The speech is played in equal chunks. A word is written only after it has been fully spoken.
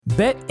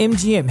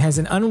BetMGM has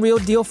an unreal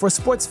deal for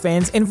sports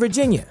fans in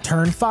Virginia.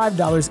 Turn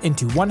 $5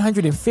 into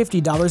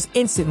 $150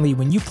 instantly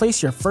when you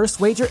place your first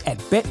wager at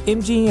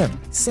BetMGM.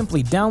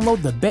 Simply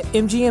download the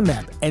BetMGM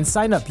app and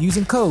sign up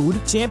using code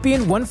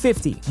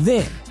Champion150.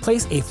 Then,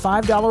 place a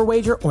 $5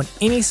 wager on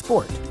any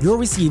sport. You'll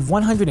receive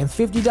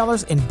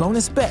 $150 in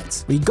bonus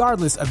bets,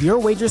 regardless of your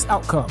wager's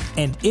outcome.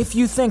 And if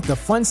you think the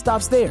fun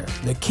stops there,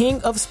 the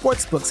King of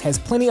Sportsbooks has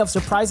plenty of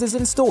surprises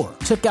in store.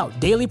 Check out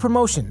daily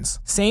promotions,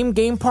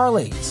 same-game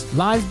parlays,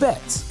 live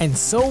bets, and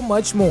so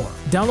much more.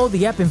 Download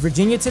the app in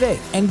Virginia today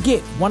and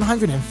get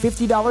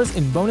 $150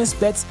 in bonus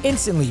bets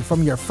instantly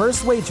from your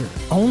first wager.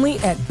 Only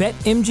at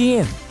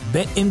BetMGM.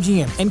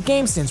 BetMGM and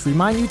GameSense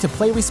remind you to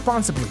play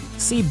responsibly.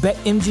 See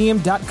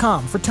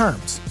BetMGM.com for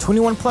terms.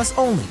 21 plus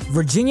only.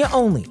 Virginia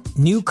only.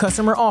 New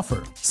customer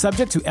offer.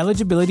 Subject to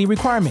eligibility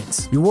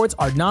requirements. Rewards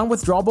are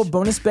non-withdrawable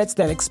bonus bets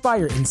that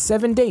expire in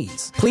 7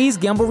 days. Please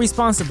gamble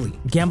responsibly.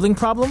 Gambling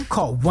problem?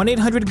 Call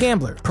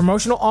 1-800-GAMBLER.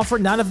 Promotional offer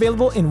not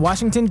available in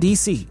Washington,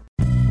 D.C.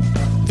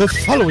 The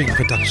following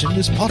production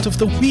is part of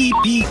the We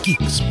Be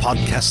Geeks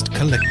podcast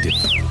collective.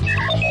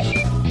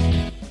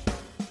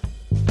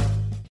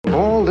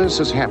 All this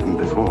has happened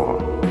before.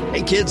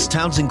 Hey kids,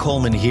 Townsend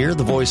Coleman here,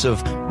 the voice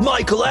of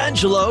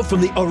Michelangelo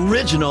from the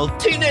original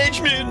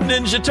Teenage Mutant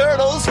Ninja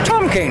Turtles.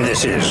 Tom Kane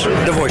this is,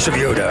 the voice of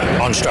Yoda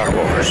on Star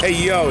Wars. Hey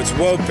yo, it's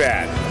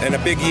Wopat, and a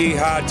big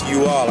yeehaw to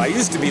you all. I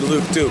used to be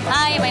Luke too.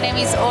 Hi, my name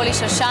is Oli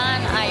Shoshan.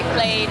 I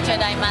play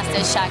Jedi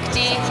Master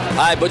Shakti.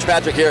 Hi, Butch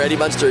Patrick here, Eddie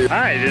Munster.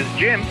 Hi, this is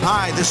Jim.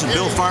 Hi, this is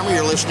Bill Farmer.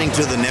 You're listening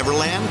to the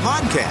Neverland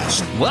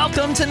podcast.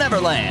 Welcome to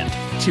Neverland,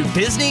 to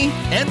Disney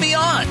and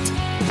beyond.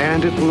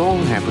 And it will all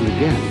happen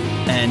again.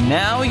 And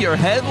now your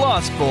head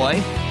lost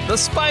boy, the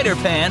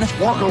Spider-Pan.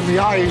 Walk on the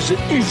eyes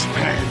at East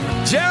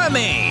Pan.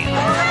 Jeremy!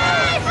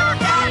 Hooray for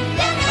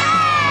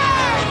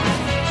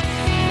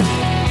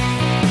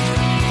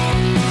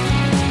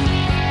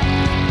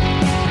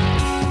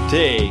Disney!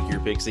 Take your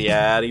pixie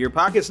out of your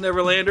pockets,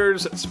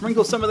 Neverlanders.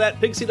 Sprinkle some of that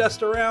pixie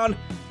dust around.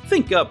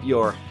 Think up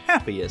your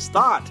happiest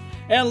thought.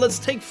 And let's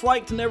take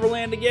flight to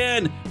Neverland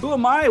again. Who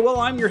am I? Well,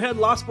 I'm your head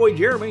Lost Boy,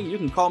 Jeremy. You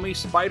can call me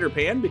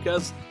Spider-Pan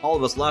because all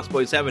of us Lost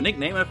Boys have a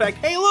nickname. In fact,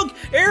 hey, look,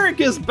 Eric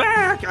is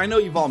back. I know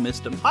you've all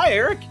missed him. Hi,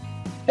 Eric.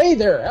 Hey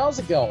there, how's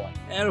it going?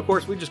 And, of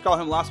course, we just call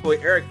him Lost Boy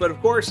Eric. But, of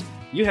course,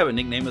 you have a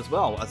nickname as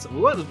well. What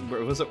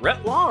was it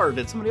Retlaw, or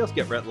did somebody else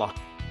get Retlaw?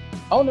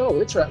 Oh, no,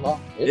 it's Retlaw.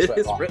 It is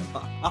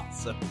Retlaw.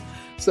 Awesome.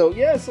 So,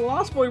 yes,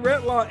 Lost Boy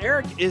Retlaw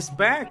Eric is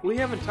back. We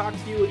haven't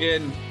talked to you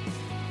in...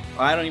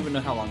 I don't even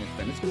know how long it's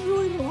been. It's been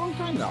really a long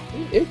time now.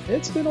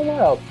 It's been a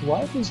while.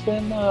 Life has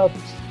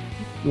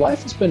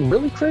been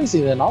really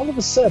crazy. Then all of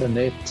a sudden,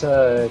 it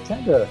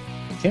kind of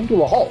came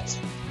to a halt.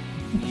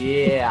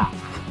 Yeah.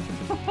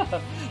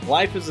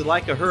 Life is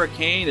like a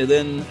hurricane, and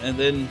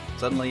then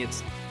suddenly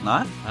it's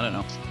not. I don't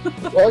know.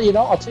 Well,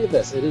 I'll tell you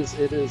this. It has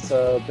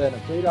been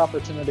a great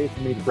opportunity for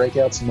me to break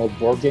out some old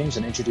board games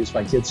and introduce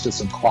my kids to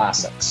some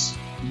classics.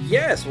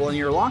 Yes, well,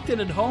 you're locked in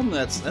at home.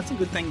 That's a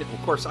good thing.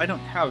 Of course, I don't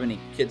have any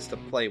kids to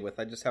play with.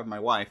 I just have my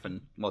wife,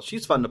 and, well,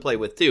 she's fun to play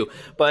with, too.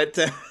 But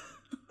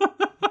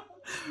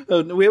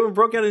we haven't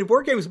broke out any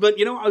board games. But,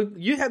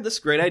 you had this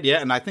great idea,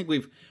 and I think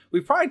we've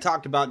probably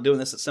talked about doing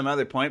this at some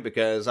other point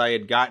because I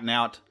had gotten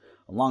out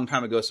a long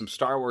time ago some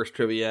Star Wars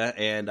trivia,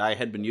 and I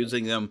had been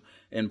using them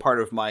in part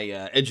of my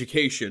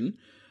education.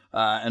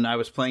 And I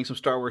was playing some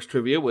Star Wars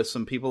trivia with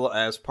some people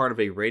as part of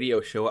a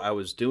radio show I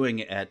was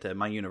doing at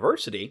my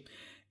university.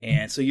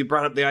 And so you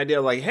brought up the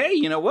idea like, hey,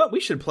 you know what? We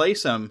should play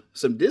some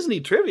Disney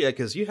trivia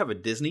because you have a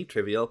Disney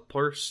Trivial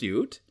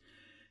Pursuit.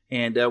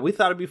 And we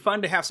thought it'd be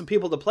fun to have some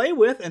people to play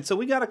with. And so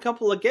we got a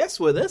couple of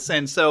guests with us.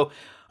 And so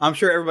I'm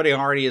sure everybody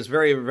already is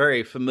very,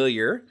 very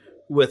familiar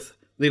with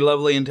the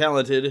lovely and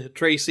talented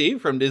Tracy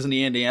from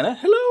Disney, Indiana.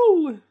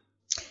 Hello.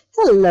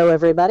 Hello,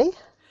 everybody.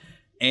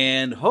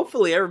 And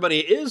hopefully everybody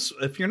is,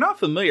 if you're not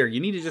familiar, you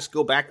need to just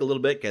go back a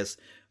little bit because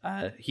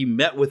he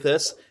met with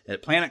us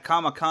at Planet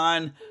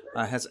Comic-Con.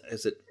 Has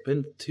it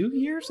been 2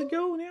 years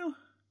ago now?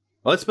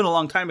 Well, it's been a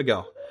long time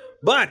ago.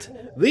 But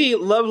the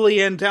lovely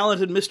and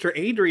talented Mr.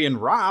 Adrian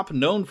Ropp,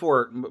 known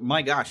for,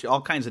 my gosh,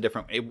 all kinds of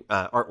different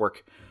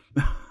artwork.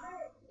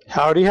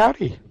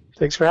 Howdy.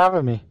 Thanks for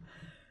having me.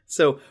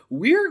 So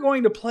we're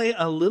going to play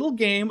a little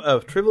game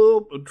of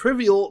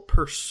Trivial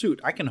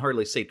Pursuit. I can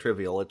hardly say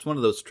trivial. It's one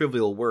of those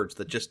trivial words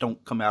that just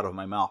don't come out of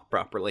my mouth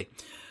properly.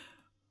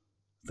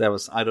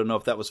 I don't know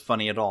if that was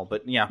funny at all,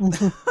 but yeah.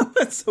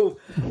 So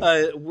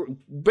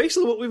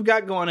basically what we've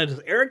got going is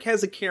Eric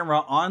has a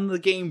camera on the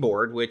game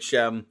board, which,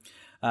 well,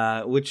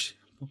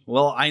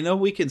 I know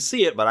we can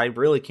see it, but I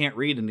really can't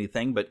read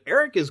anything. But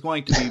Eric is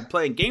going to be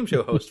playing game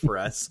show host for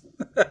us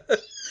and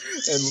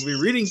will be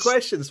reading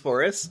questions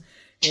for us.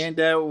 And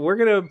we're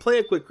going to play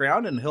a quick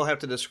round, and he'll have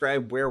to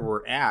describe where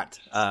we're at.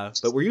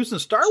 But we're using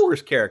Star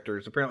Wars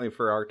characters, apparently,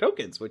 for our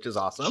tokens, which is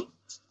awesome.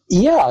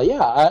 Yeah.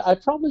 I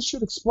probably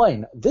should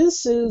explain.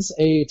 This is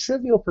a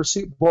Trivial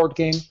Pursuit board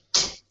game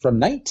from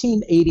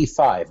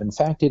 1985. In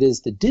fact, it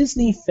is the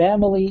Disney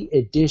Family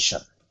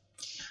Edition.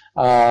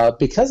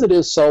 Because it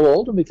is so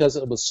old and because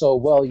it was so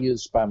well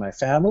used by my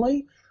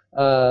family,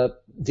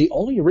 the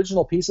only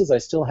original pieces I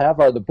still have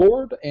are the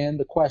board and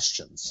the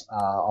questions.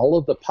 All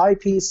of the pie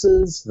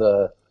pieces,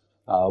 the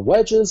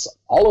wedges,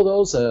 all of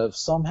those have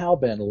somehow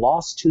been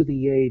lost to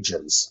the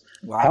ages.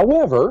 Wow.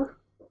 However,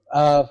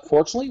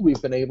 fortunately,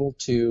 we've been able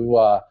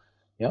to,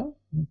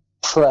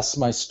 press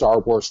my Star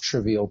Wars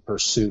Trivial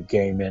Pursuit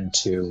game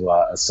into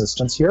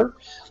assistance here.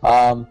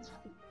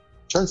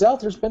 Turns out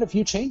there's been a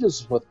few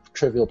changes with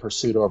Trivial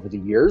Pursuit over the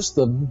years.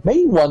 The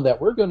main one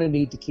that we're going to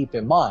need to keep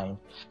in mind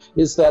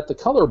is that the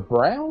color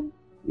brown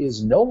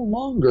is no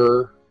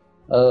longer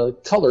a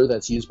color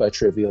that's used by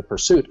Trivial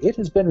Pursuit. It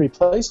has been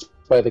replaced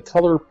by the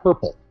color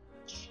purple.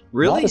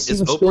 Really?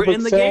 Is Oprah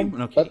in the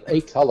game? Okay. But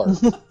a color.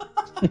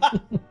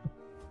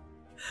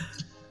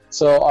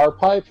 So our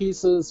pie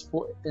pieces,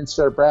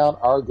 instead of brown,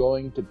 are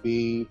going to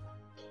be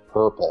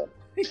purple.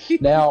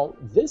 Now,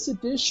 this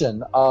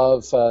edition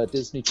of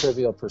Disney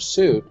Trivial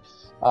Pursuit,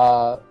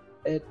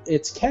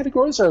 its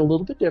categories are a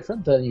little bit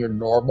different than your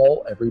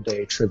normal,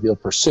 everyday Trivial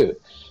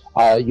Pursuit.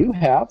 You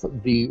have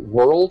the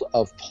world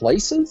of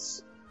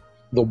places,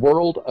 the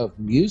world of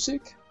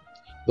music,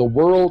 the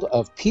world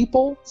of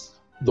people,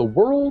 the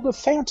world of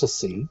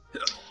fantasy,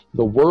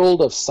 the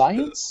world of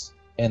science,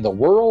 and the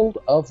world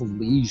of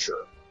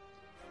leisure.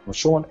 We're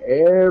showing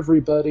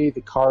everybody the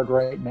card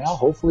right now.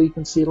 Hopefully you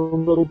can see it a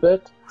little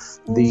bit.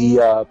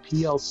 The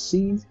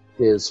PLC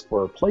is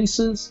for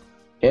places,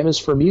 M is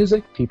for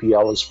music,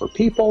 PPL is for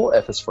people,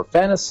 F is for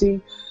fantasy,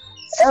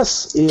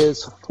 S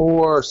is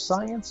for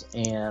science,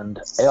 and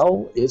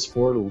L is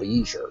for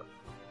leisure.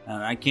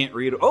 I can't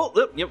read. Oh,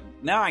 look, yep.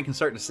 Now I can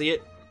start to see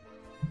it.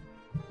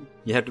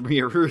 You have to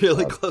be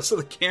really close to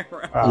the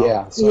camera.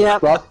 Yeah.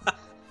 So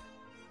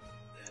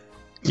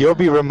You'll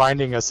be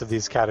reminding us of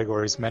these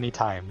categories many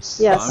times.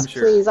 Yes,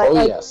 sure. please.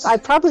 Yes. I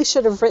probably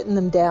should have written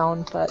them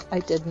down, but I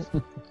didn't.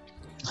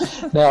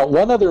 Now,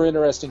 one other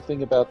interesting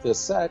thing about this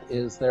set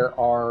is there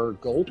are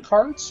gold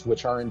cards,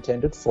 which are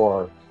intended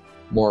for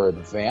more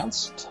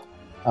advanced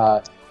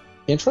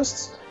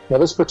interests. Now,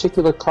 this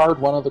particular card,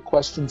 one of the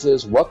questions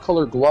is, what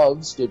color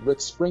gloves did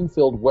Rick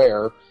Springfield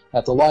wear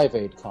at the Live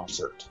Aid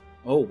concert?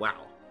 Oh,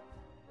 wow.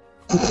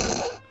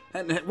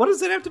 And what does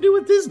that have to do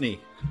with Disney?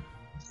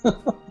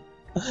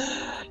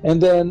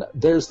 And then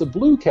there's the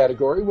blue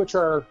category, which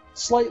are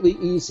slightly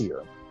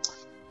easier.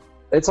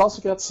 It's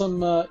also got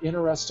some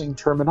interesting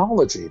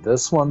terminology.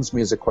 This one's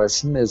music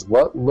question is,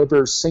 what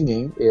Libber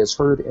singing is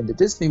heard in the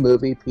Disney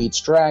movie Pete's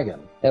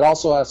Dragon? It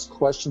also asks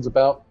questions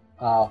about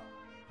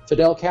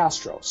Fidel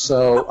Castro.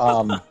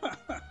 So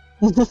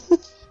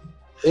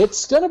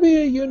it's going to be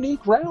a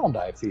unique round,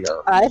 I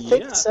fear. I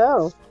think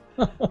so.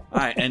 All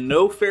right, and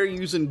no fair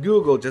using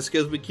Google just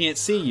because we can't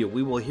see you.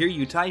 We will hear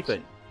you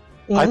typing.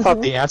 I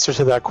thought the answer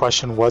to that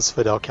question was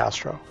Fidel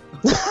Castro.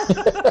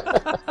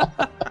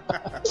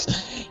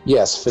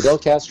 Yes, Fidel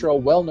Castro,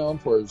 well known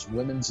for his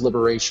women's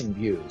liberation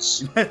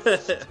views.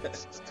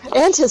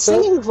 And his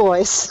singing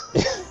voice.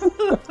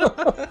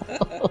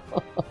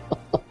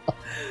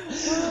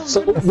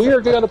 So we are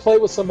going to play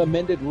with some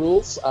amended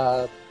rules.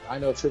 I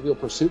know Trivial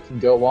Pursuit can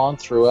go on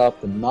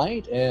throughout the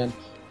night, and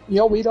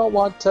we don't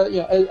want to,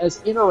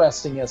 as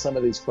interesting as some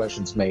of these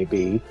questions may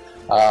be,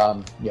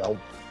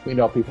 we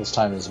know people's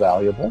time is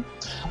valuable.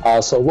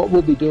 So what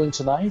we'll be doing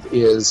tonight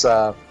is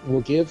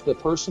we'll give the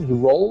person who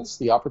rolls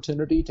the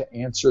opportunity to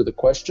answer the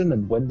question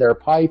and win their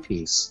pie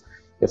piece.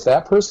 If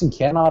that person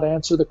cannot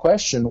answer the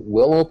question,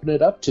 we'll open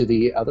it up to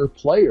the other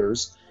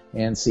players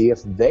and see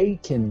if they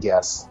can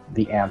guess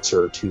the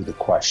answer to the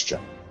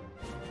question.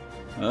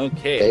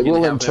 Okay. They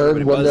will in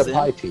turn win their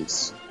pie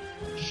piece.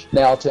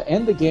 Now, to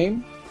end the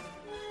game,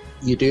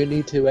 you do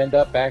need to end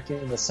up back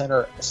in the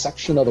center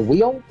section of the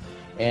wheel,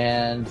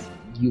 and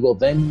you will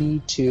then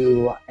need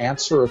to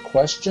answer a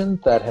question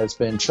that has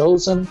been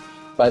chosen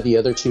by the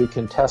other two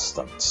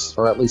contestants,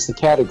 or at least the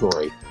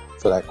category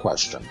for that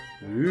question.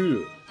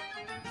 Ooh.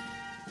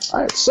 All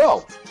right,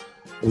 so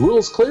the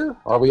rules clear.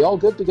 Are we all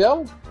good to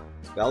go?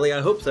 Golly,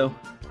 I hope so.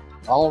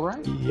 All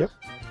right. Yep.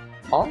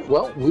 All right,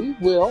 well, we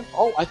will.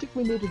 Oh, I think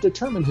we need to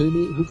determine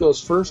who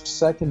goes first,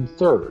 second,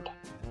 third.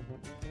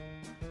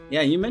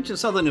 Yeah, you mentioned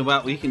something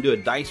about we can do a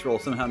dice roll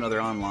somehow or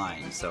another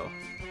online, so...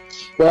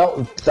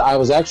 Well, I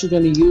was actually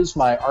going to use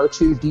my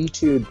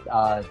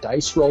R2-D2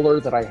 dice roller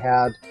that I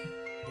had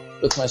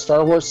with my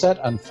Star Wars set.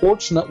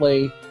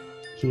 Unfortunately,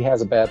 he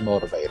has a bad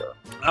motivator.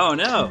 Oh,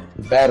 no.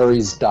 The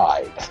batteries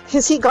died.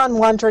 Has he gone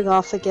wandering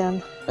off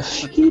again?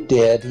 He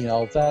did.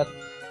 That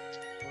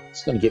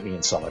it's going to get me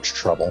in so much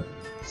trouble.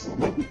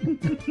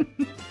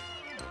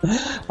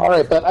 All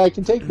right, but I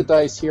can take the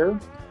dice here,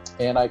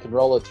 and I can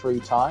roll it 3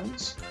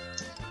 times.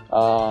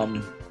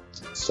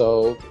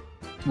 So...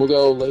 we'll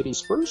go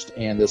ladies first,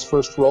 and this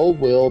first roll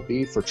will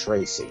be for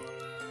Tracy.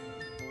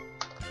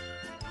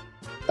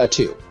 A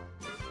 2.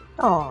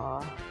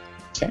 Aww.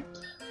 Okay.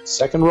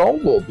 Second roll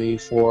will be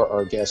for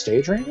our guest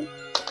Adrian.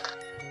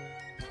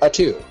 A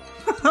 2.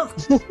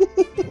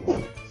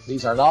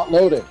 These are not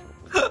loaded.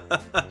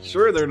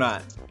 Sure they're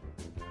not.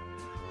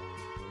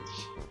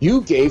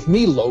 You gave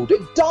me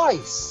loaded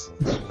dice.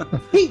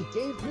 He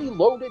gave me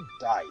loaded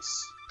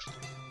dice.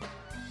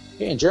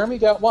 Okay, and Jeremy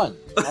got one.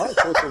 All right,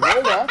 so it's a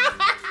roll-off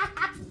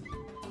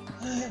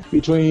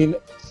between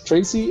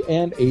Tracy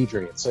and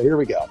Adrian. So here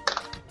we go.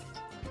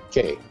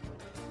 Okay,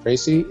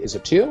 Tracy is a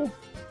 2.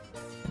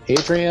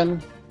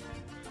 Adrian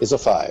is a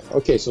 5.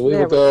 Okay, so we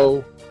will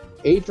go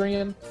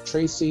Adrian,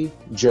 Tracy,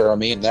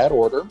 Jeremy in that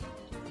order.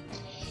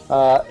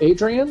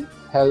 Adrian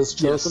has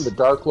chosen the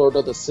Dark Lord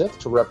of the Sith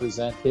to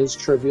represent his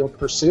Trivial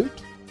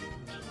Pursuit.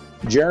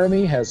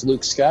 Jeremy has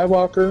Luke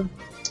Skywalker.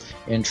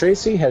 And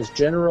Tracy has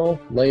General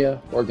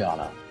Leia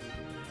Organa.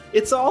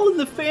 It's all in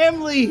the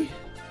family!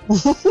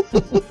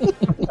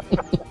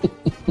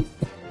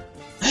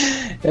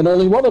 And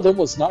only one of them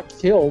was not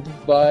killed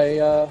by,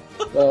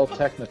 well,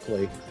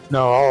 technically.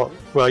 No,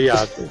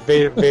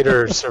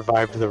 Vader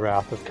survived the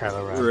wrath of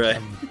Kylo Ren.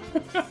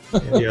 Right.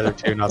 And the other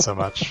two, not so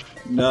much.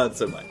 Not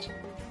so much.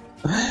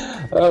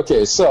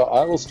 Okay, so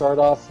I will start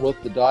off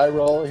with the die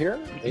roll here.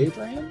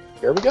 Adrian,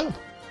 here we go.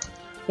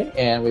 Okay,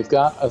 and we've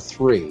got a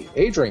 3.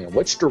 Adrian,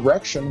 which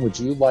direction would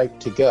you like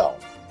to go?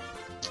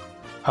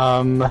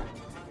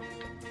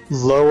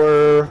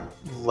 Lower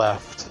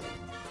left.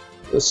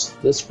 This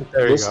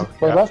there you go.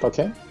 Lower left,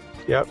 okay.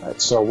 Yep. All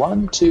right, so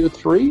 1, 2,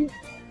 3.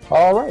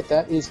 All right,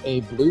 that is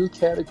a blue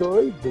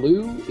category.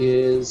 Blue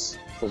is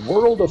the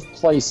world of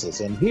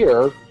places, and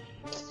here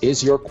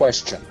is your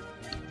question.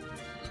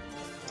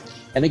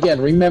 And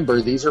again,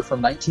 remember, these are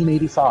from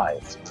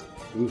 1985.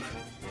 Oof.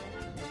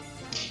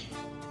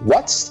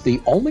 What's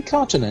the only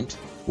continent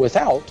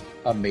without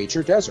a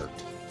major desert?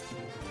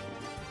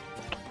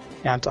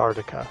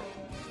 Antarctica.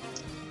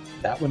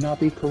 That would not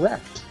be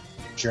correct.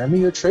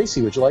 Jeremy or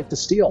Tracy, would you like to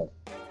steal?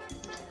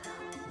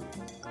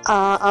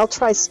 I'll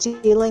try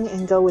stealing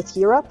and go with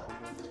Europe.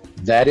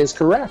 That is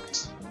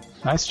correct.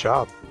 Nice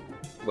job.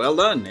 Well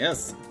done,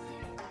 yes.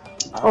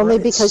 Only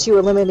because you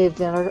eliminated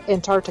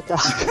Antarctica.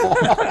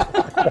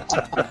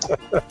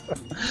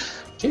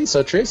 Okay,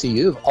 so Tracy,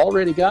 you've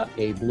already got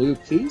a blue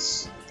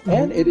piece,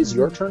 and it is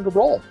your turn to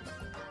roll.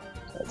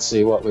 Let's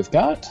see what we've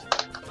got.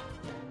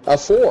 A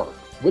 4.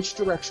 Which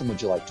direction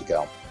would you like to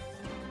go?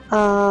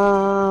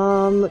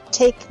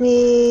 Take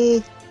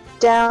me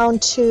down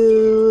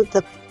to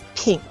the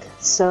pink.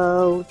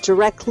 So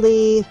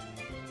directly,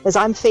 as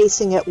I'm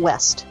facing it,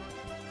 west.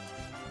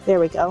 There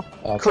we go.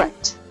 Okay.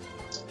 Correct.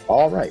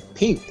 All right,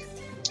 pink.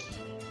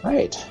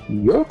 Right.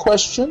 Your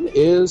question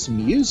is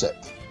music,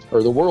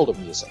 or the world of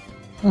music.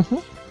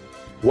 Mm-hmm.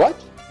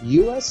 What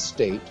U.S.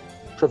 state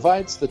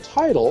provides the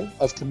title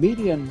of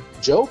comedian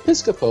Joe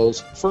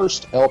Piscopo's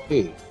first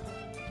LP?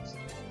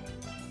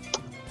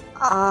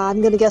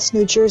 I'm going to guess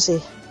New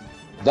Jersey.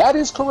 That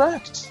is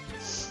correct.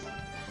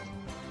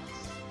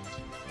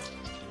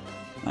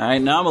 All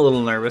right, now I'm a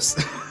little nervous.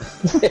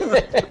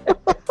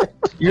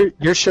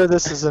 You're sure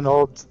this is an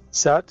old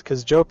set?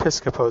 Because Joe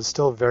Piscopo is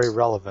still very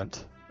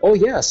relevant. Oh,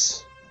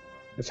 yes.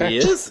 In fact, he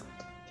is?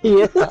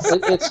 He is.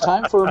 It's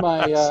time for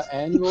my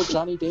annual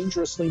Johnny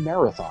Dangerously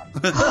marathon.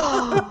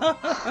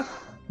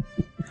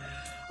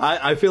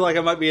 I feel like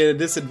I might be at a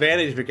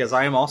disadvantage because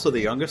I am also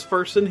the youngest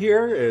person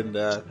here, and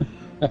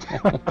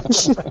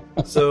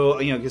so,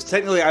 because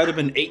technically I would have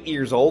been 8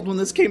 years old when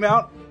this came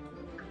out.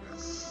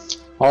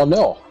 Oh,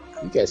 no.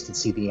 You guys can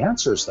see the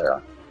answers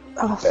there.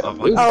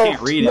 We can't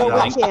read no,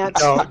 it. We can't.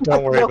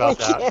 Don't worry about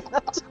that.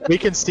 Can't. We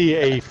can see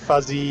a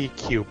fuzzy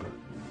cube.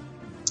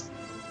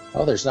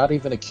 Oh, there's not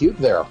even a cube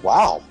there.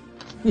 Wow.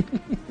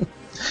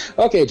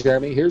 Okay,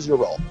 Jeremy, here's your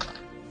roll.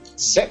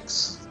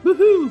 6.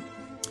 Woohoo!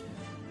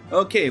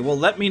 Okay, well,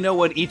 let me know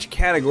what each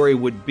category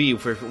would be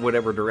for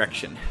whatever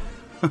direction.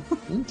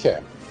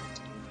 Okay.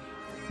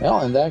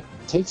 Well, and that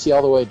takes you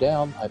all the way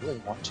down, I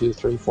believe, 1, 2,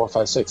 3, 4,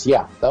 5, 6.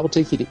 Yeah, that will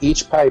take you to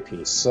each pie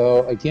piece.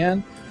 So,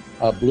 again,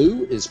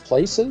 blue is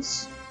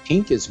places,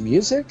 pink is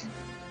music,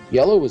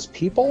 yellow is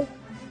people,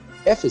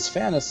 F is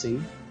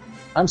fantasy.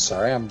 I'm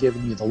sorry, I'm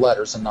giving you the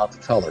letters and not the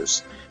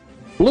colors.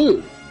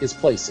 Blue is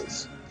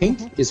places,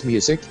 pink is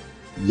music,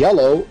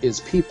 yellow is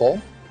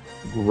people,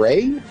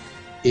 gray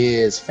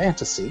is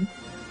fantasy.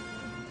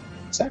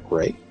 Is that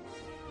gray?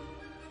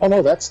 Oh,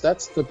 no, that's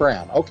the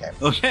brown. Okay.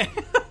 Okay.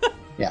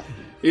 Yeah.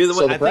 Either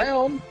so way, the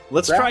brown.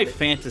 Let's brown try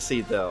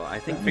fantasy, though. I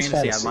think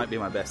fantasy might be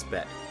my best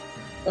bet.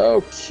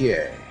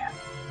 Okay.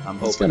 I'm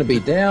hoping. It's going to be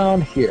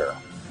down here.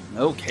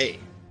 Okay.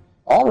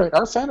 All right,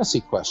 our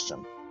fantasy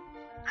question.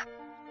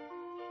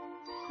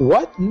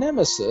 What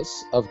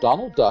nemesis of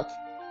Donald Duck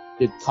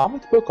did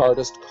comic book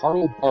artist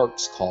Karl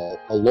Barks call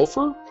a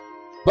loafer,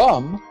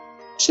 bum,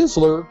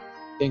 chiseler,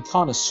 and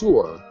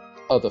connoisseur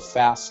of the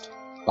fast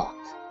buck?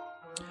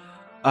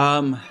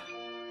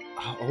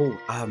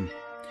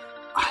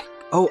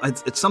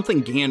 It's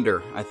something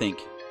Gander, I think.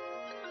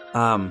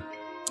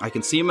 I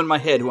can see him in my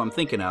head who I'm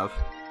thinking of.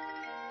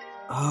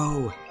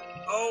 Oh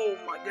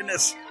my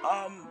goodness.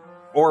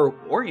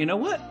 Or you know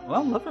what?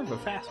 Well, loafer of a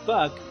fast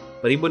buck,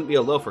 but he wouldn't be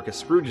a loafer because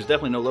Scrooge is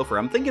definitely no loafer.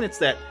 I'm thinking it's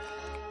that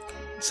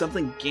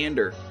something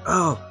Gander.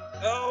 Oh,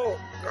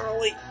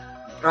 golly.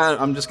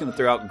 I'm just going to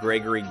throw out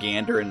Gregory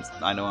Gander, and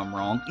I know I'm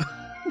wrong.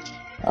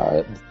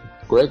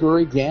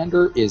 Gregory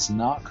Gander is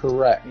not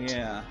correct.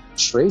 Yeah.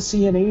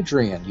 Tracy and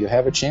Adrian, you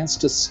have a chance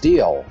to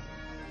steal.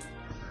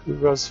 Who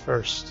goes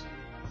first?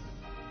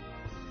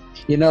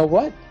 You know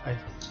what?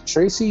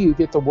 Tracy, you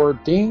get the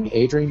word ding.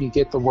 Adrian, you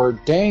get the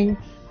word ding.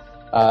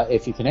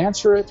 If you can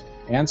answer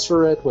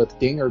it with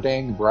ding or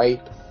ding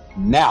right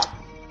now.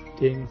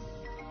 Ding.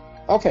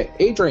 Okay,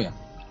 Adrian.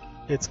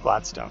 It's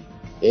Gladstone.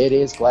 It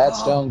is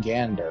Gladstone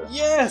Gander.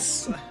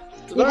 Yes!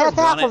 You had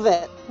half of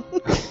it.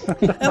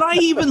 And I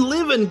even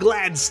live in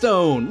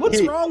Gladstone.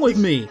 What's wrong with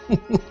me?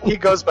 He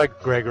goes by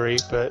Gregory,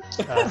 but...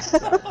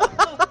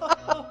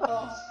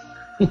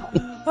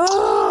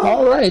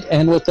 All right,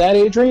 and with that,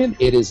 Adrian,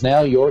 it is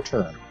now your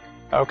turn.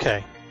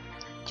 Okay.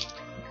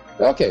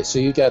 Okay, so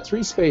you got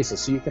 3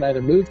 spaces, so you can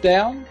either move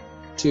down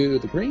to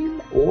the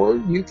green, or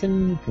you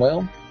can,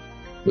 well,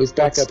 move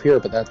back up here,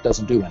 but that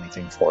doesn't do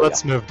anything for you.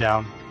 Let's move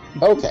down.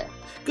 Okay.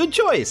 Good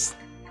choice.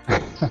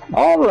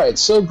 All right,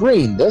 so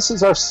green, this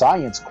is our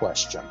science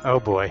question. Oh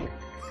boy.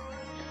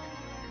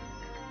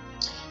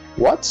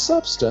 What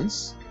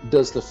substance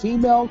does the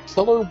female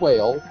killer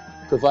whale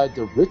provide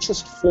the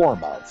richest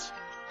form of?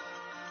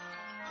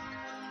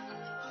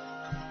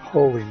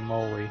 Holy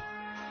moly.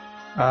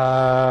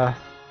 You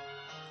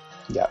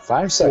got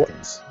 5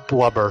 seconds.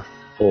 Blubber.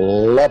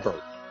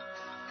 Blubber.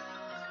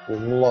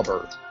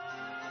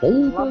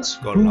 Always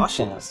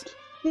Galoshes.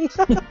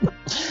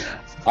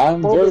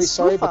 I'm Bulbous very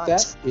sorry, but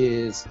bouffant. that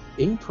is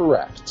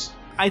incorrect.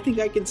 I think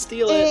I can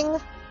steal Ding.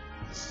 it.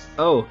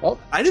 Oh,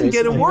 I didn't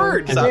get a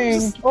word.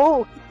 Ding.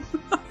 Oh,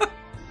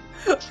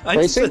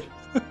 Tracy?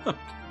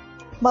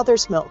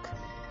 mother's milk.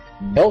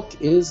 Milk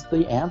is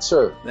the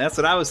answer. That's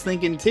what I was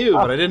thinking too,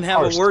 but I didn't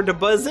have a word to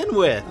buzz in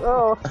with.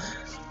 Oh.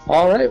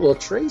 All right, well,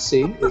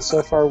 Tracy is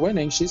so far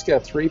winning. She's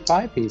got 3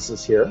 pie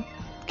pieces here.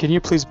 Can you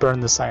please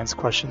burn the science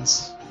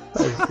questions?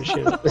 I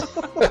appreciate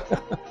it.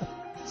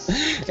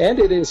 And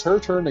it is her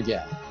turn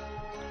again.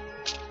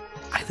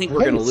 I think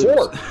we're going to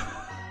lose.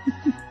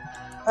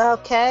 4.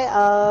 Okay,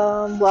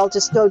 well,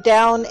 just go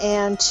down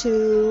and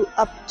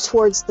up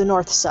towards the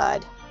north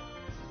side.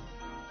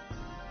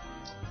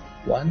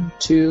 1,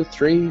 2,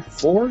 3,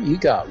 4. You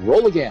got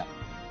roll again.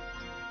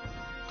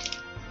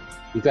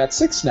 You got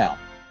 6 now.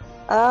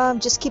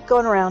 Just keep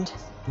going around.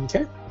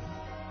 Okay. 1,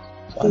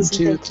 Please and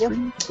 2, thank you.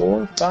 3,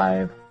 4,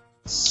 5,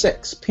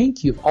 6.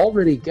 Pink, you've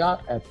already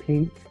got a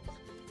pink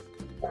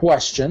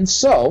question.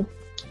 So,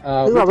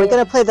 Ooh, are we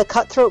going to play the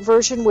cutthroat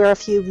version where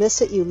if you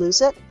miss it, you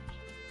lose it?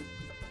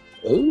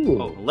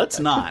 Ooh, let's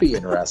that not. Could be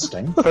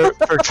interesting.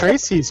 For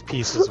Tracy's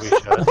pieces, we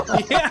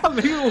should. Yeah,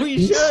 maybe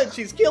we should.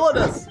 She's killing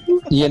us.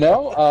 You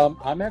know,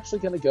 I'm actually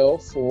going to go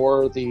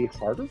for the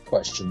harder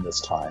question this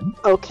time.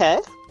 Okay.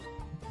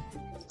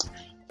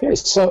 Okay,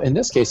 so in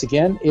this case,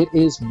 again, it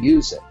is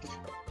music.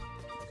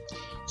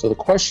 So the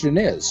question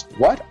is,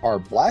 what are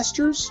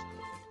blasters,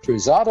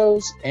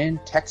 cruzados, and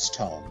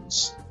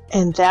textones?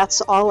 And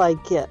that's all I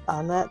get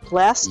on that.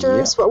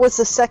 Blasters. Yeah. What was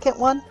the second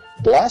one?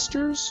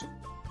 Blasters,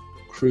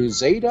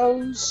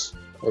 cruzados,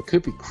 or it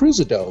could be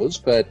cruzados,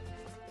 but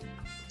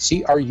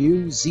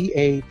Cruzados,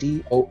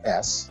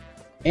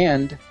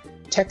 and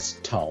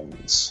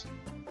textones.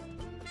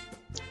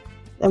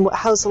 And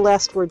how's the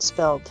last word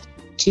spelled?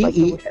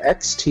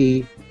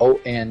 Textones.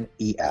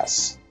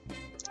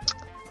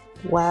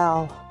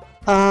 Wow.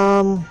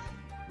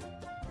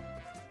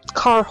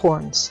 Car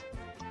horns.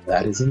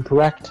 That is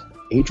incorrect.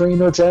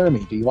 Adrian or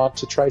Jeremy, do you want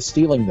to try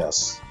stealing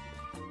this?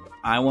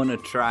 I want to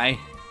try.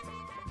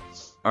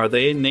 Are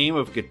they a name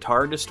of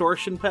guitar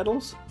distortion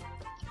pedals?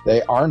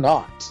 They are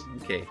not.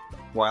 Okay.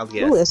 Wild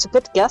guess. Ooh, it's a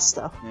good guess,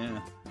 though.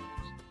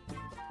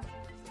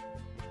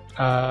 Yeah.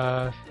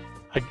 I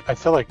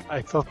feel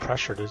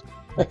pressure to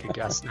make a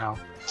guess now.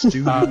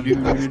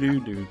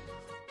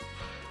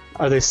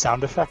 Are they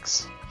sound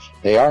effects?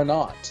 They are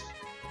not.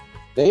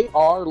 They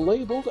are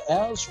labeled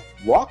as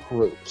rock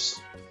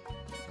groups.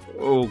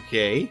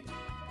 Okay.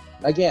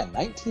 Again,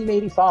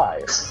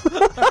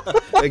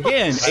 1985.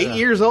 Again, 8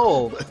 years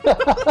old.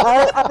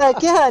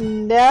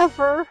 Again,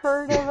 never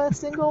heard of a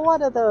single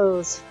one of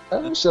those.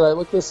 Should I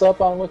look this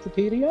up on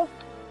Wikipedia?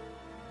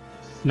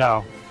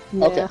 No.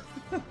 Yeah. Okay.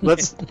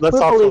 Let's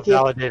also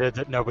validate it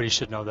that nobody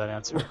should know that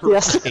answer.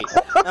 Yes.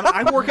 And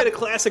I work at a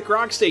classic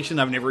rock station.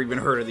 I've never even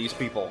heard of these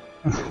people.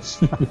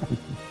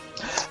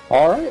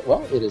 All right.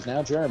 Well, it is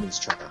now Jeremy's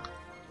turn.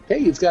 Okay,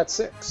 you've got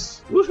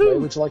 6. Which way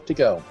would you like to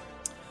go?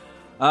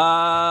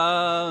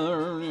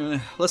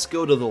 Let's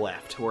go to the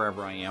left,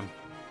 wherever I am.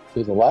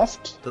 To the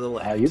left? To the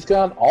left. You've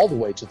gone all the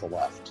way to the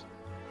left.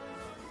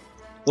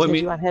 What do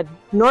you want to head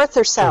north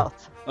or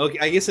south? Okay,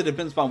 I guess it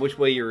depends upon which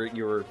way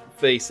you're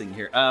facing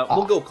here.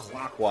 We'll go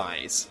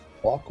clockwise.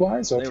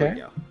 Clockwise? Okay. There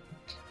we go.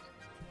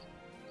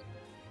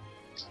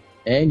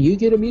 And you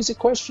get a music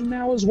question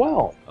now as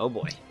well. Oh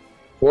boy.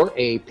 For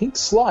a pink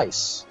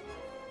slice.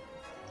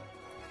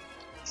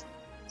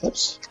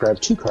 Oops,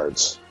 grab 2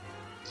 cards.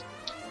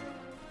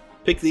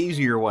 Pick the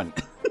easier one.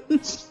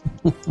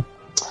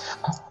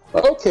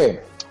 Okay.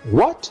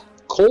 What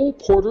Cole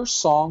Porter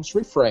song's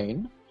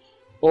refrain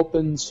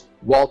opens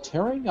while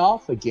tearing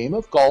off a game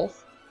of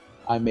golf?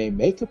 I may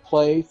make a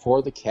play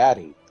for the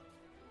caddy.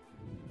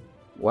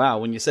 Wow,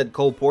 when you said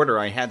Cole Porter,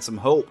 I had some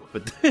hope,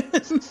 but then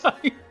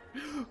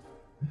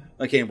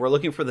Okay, we're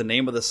looking for the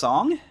name of the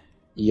song?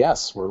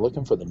 Yes, we're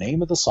looking for the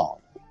name of the song.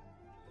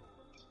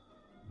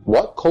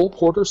 What Cole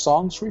Porter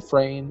song's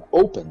refrain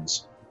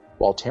opens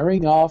while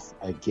tearing off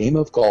a game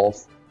of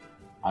golf?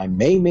 I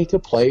may make a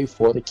play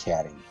for the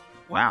caddy.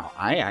 Wow,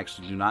 I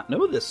actually do not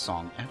know this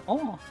song at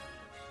all.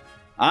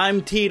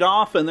 I'm teed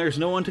off and there's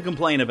no one to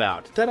complain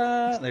about.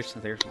 Ta-da! There's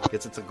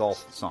because it's a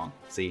golf song.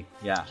 See,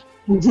 yeah.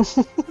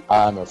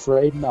 I'm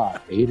afraid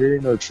not.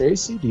 Adrian or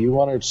Tracy, do you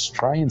want to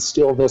try and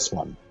steal this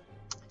one?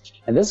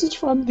 And this is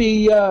from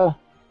the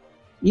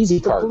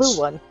easy cards. The blue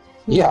one.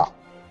 Yeah.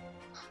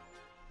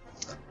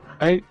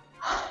 I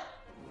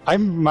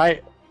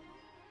might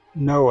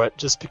know it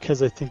just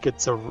because I think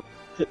it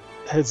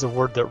has a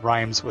word that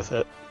rhymes with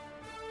it.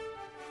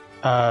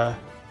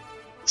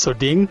 So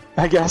ding,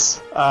 I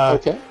guess.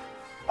 Okay.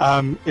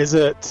 Is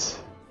it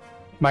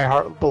My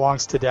Heart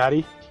Belongs to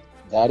Daddy?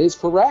 That is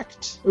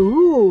correct.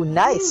 Ooh,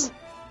 nice.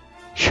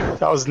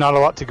 That was not a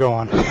lot to go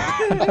on.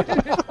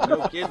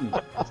 No kidding.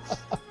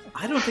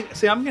 I don't think...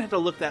 See, I'm going to have to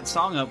look that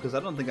song up because I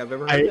don't think I've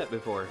ever heard that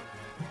before.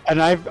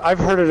 And I've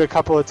heard it a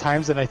couple of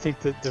times, and I think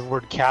that the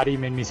word caddy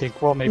made me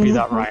think, well, maybe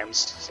that rhymes.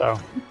 So,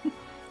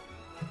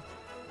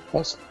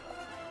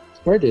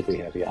 where did we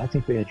have you? I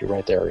think we had you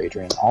right there,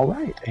 Adrian. All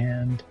right,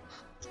 and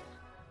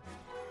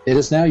it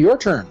is now your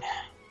turn.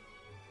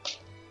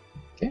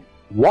 Okay,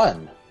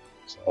 1.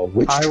 So,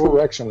 which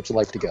direction would you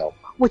like to go?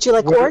 Would you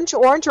like orange,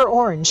 or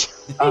orange?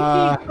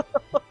 I'll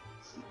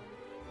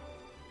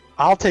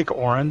take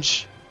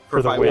orange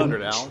for the 500,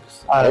 win.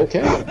 Alex.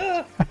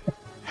 Okay.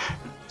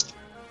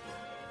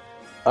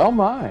 Oh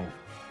my.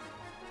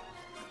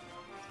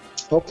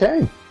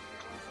 Okay.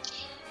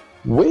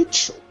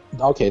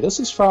 Okay,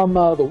 this is from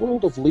the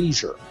world of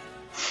leisure.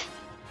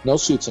 No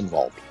suits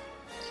involved.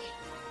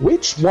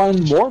 Which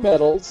won more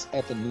medals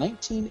at the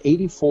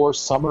 1984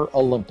 Summer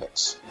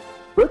Olympics?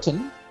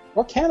 Britain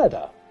or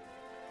Canada?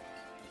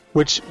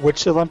 Which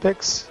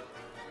Olympics?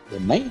 The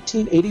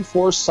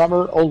 1984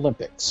 Summer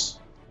Olympics.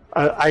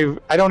 I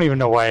don't even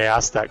know why I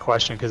asked that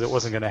question because it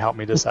wasn't going to help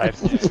me decide.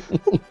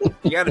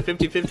 You got a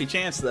 50-50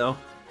 chance, though.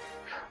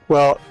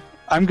 Well,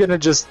 I'm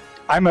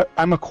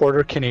a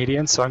quarter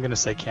Canadian, so I'm going to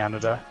say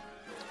Canada.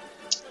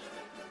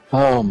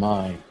 Oh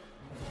my.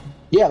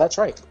 Yeah, that's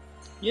right.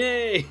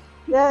 Yay!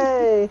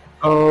 Yay!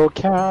 Oh,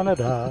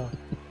 Canada.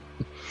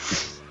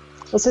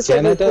 Was this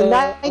the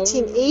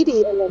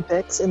 1980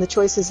 Olympics, and the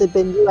choices had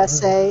been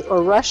USA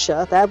or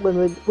Russia? That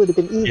one would have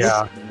been easy.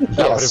 Yeah,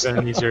 that would have been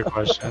an easier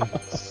question.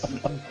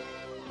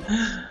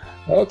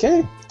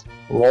 Okay,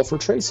 roll for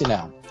Tracy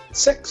now.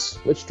 6.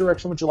 Which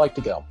direction would you like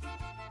to go?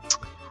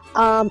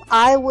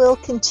 I will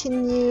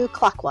continue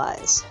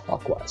clockwise.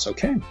 Clockwise,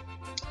 okay.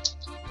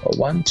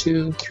 1,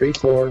 2, 3,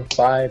 4,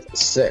 5,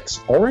 6.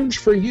 Orange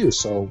for you,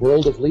 so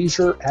World of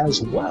Leisure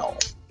as well.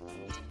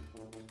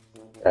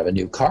 Have a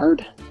new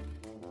card.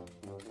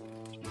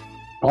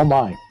 Oh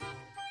my.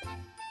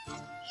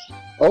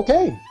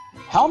 Okay.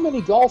 How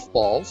many golf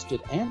balls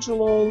did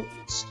Angelo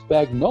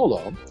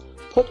Spagnolo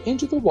put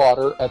into the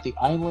water at the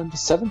island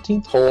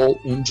 17th hole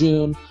in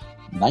June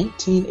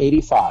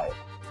 1985?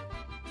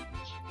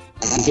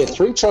 You get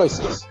 3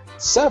 choices.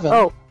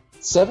 7,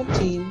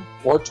 17,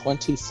 or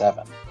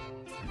 27.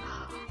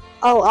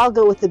 Oh, I'll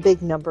go with the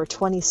big number,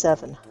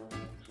 27.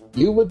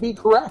 You would be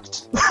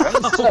correct.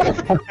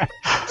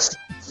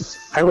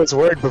 I was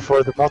worried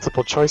before the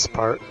multiple choice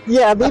part.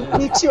 Yeah,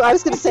 me too. I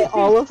was going to say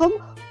all of them.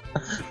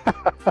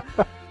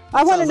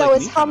 I want to know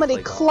is how many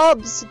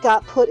clubs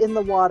got put in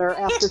the water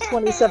after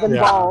 27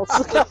 balls.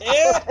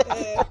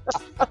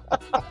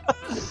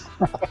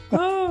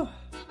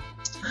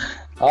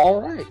 All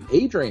right,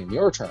 Adrian,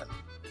 your turn.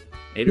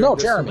 Adrian, no,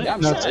 Jeremy.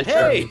 I'm sorry.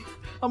 Hey,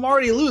 I'm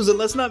already losing.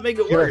 Let's not make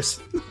it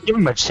worse. Give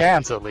him a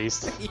chance at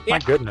least. Yeah. My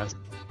goodness.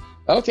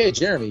 Okay,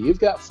 Jeremy, you've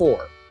got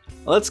 4.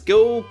 Let's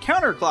go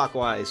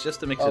counterclockwise just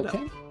to mix it up.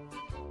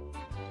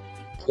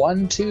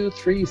 1, 2,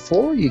 3,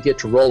 4. You get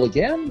to roll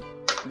again.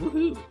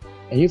 Woohoo!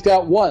 And you've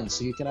got 1,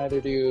 so you can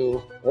either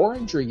do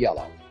orange or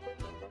yellow.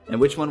 And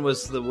which one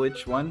was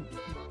which one?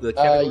 The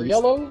categories?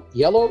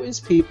 Yellow is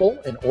people,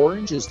 and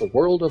orange is the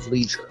world of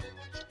leisure.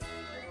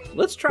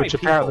 Let's try which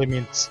people. Apparently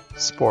means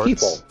sports.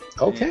 People.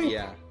 Okay.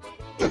 Yeah.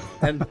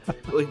 And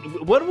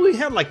what do we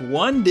have? Like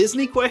one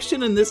Disney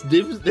question in this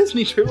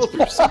Disney Trivial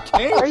Pursuit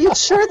game? Are you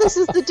sure this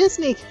is the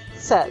Disney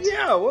set?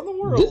 Yeah. What in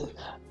the world?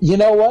 You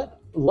know what?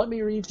 Let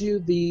me read you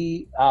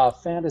the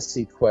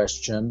fantasy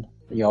question.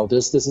 You know,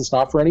 this is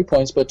not for any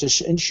points, but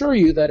to ensure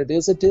you that it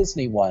is a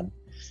Disney one.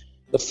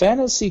 The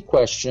fantasy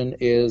question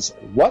is,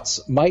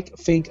 what's Mike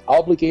Fink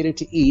obligated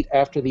to eat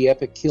after the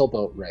epic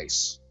keelboat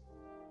race?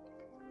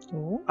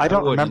 I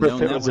don't remember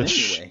if it was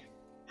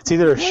it's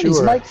either a shoe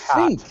he's or Mike a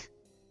hat. Fink,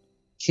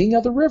 King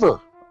of the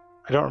River.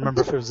 I don't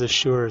remember if it was his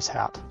shoe or his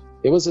hat.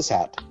 It was his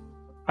hat.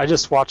 I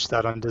just watched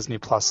that on Disney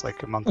Plus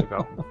like a month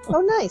ago.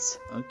 Oh, nice.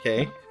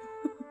 Okay.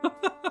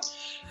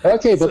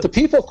 Okay, but the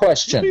people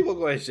question. People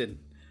question.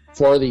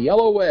 For the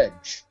yellow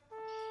wedge.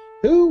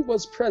 Who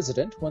was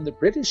president when the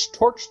British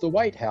torched the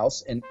White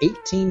House in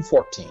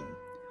 1814?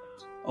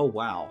 Oh,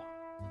 wow.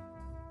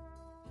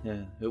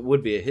 Yeah, it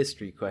would be a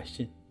history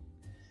question.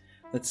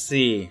 Let's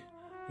see.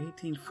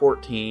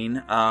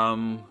 1814.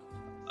 I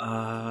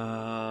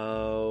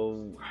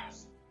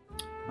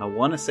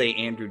want to say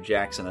Andrew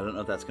Jackson. I don't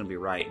know if that's going to be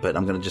right, but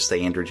I'm going to just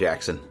say Andrew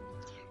Jackson.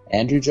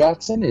 Andrew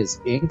Jackson is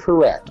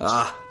incorrect.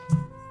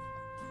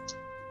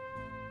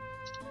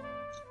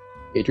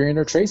 Adrian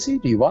or Tracy,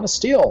 do you want to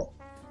steal?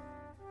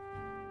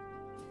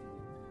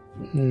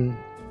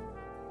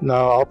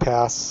 No, I'll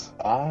pass.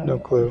 No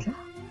clue. Okay.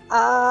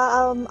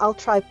 I'll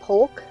try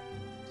Polk.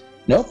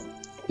 Nope.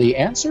 The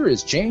answer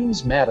is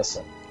James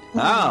Madison.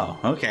 Oh,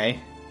 okay.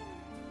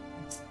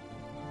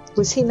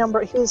 Was he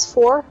was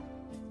 4?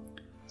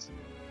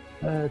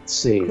 Let's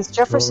see. Because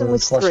Jefferson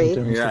was 3.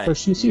 Washington was the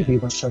first UC. He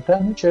was shut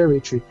down the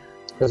cherry tree.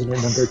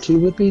 President number 2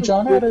 would be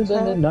John Adams,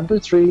 and then number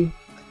 3.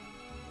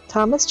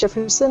 Thomas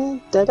Jefferson.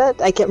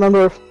 I can't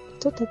remember.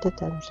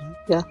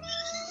 Yeah.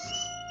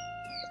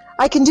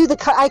 I can do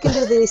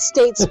the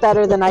states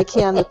better than I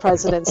can the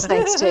presidents,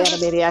 thanks to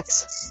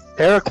Animaniacs.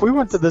 Eric, we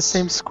went to the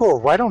same school.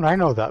 Why don't I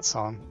know that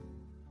song?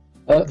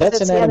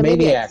 That's an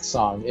Animaniacs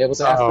song. It was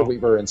after we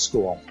were in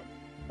school.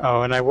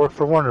 Oh, and I work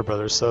for Warner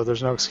Brothers, so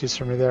there's no excuse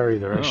for me there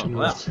either. I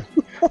shouldn't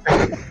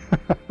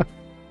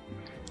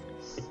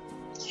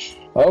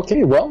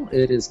Okay, well,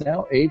 it is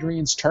now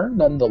Adrian's turn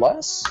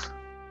nonetheless.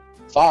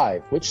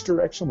 5. Which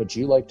direction would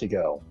you like to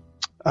go?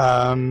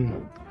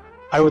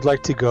 I would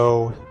like to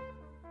go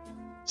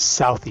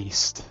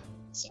southeast.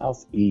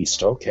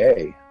 Southeast,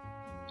 okay.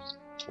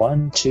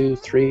 1, 2,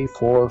 3,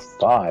 4,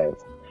 5.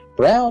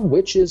 Brown,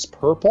 which is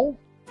purple?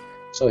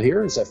 So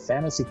here is a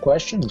fantasy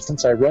question, and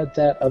since I read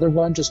that other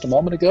one just a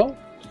moment ago,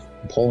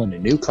 I'm pulling a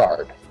new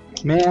card.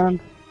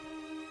 Man.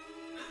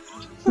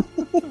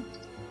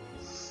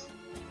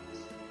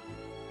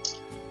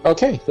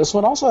 Okay, this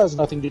one also has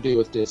nothing to do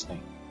with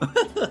Disney.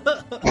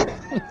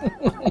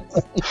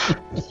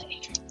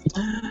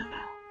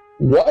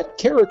 What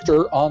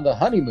character on The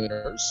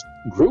Honeymooners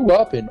grew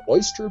up in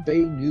Oyster Bay,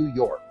 New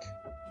York?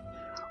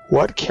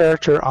 What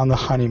character on The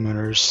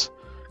Honeymooners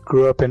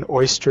grew up in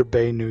Oyster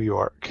Bay, New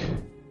York?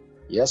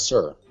 Yes,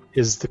 sir.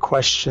 Is the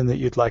question that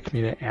you'd like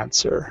me to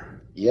answer?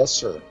 Yes,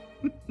 sir.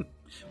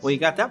 Well, you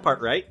got that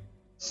part right.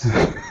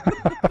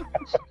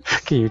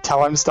 Can you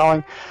tell I'm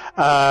stalling?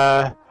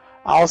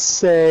 I'll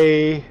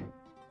say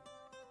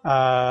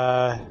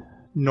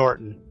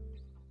Norton.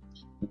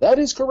 That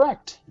is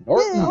correct.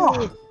 Norton.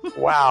 Oh,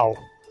 wow.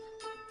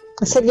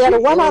 I said you had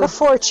a 1 out of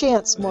 4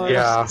 chance, more.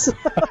 Yeah.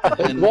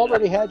 You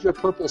already had your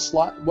purple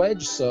slot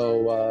wedge,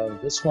 so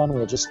this one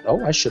will just...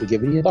 Oh, I should have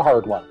given you the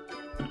hard one.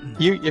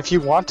 If you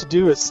want to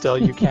do it still,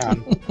 you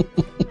can.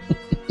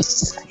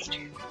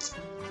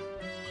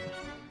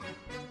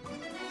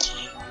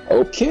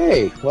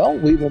 Okay, well,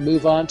 we will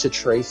move on to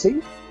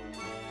Tracy.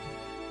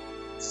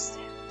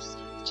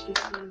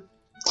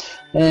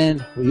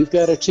 And you've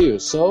got a 2,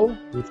 so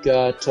we've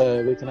got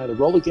we can either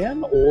roll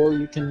again, or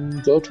you can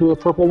go to a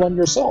purple one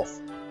yourself.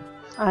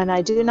 And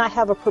I do not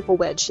have a purple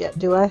wedge yet,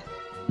 do I?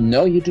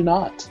 No, you do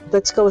not.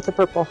 Let's go with the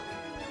purple.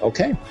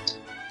 Okay.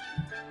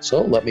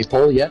 So let me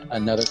pull yet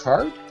another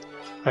card.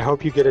 I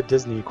hope you get a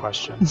Disney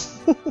question.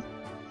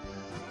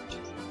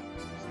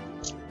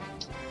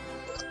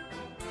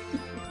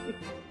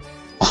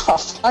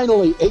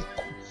 Finally,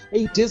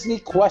 a Disney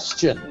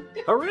question.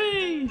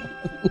 Hooray!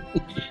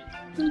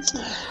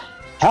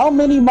 How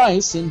many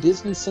mice in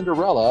Disney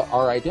Cinderella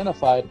are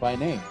identified by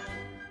name?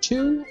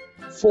 2,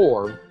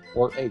 4,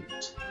 or 8?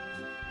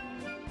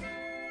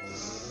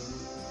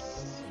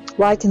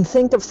 Well, I can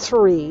think of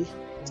 3,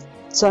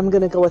 so I'm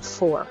going to go with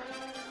 4.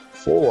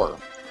 4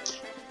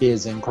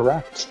 is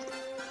incorrect.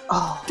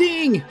 Oh.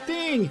 Ding!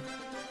 Ding!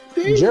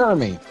 Ding!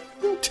 Jeremy.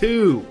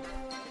 2.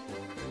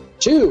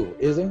 2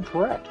 is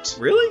incorrect.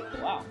 Really?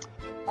 Wow.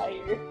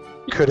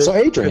 So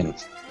Adrian.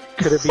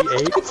 Could it be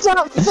 8? That's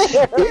not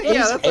fair.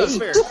 Yeah, that's not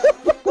fair.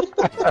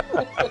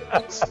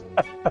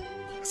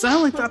 So I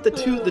only thought the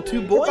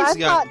two boys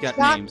got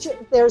names.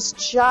 There's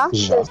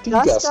Josh, there's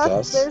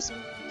Gus, there's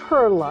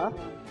Perla.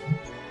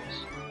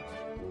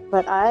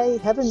 But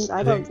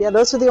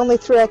those are the only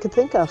 3 I could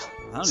think of.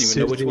 I don't even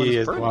know which one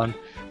is Perla. One.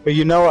 But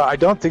I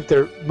don't think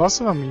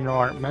most of them,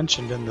 aren't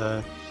mentioned in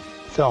the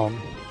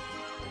film.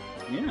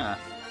 Yeah.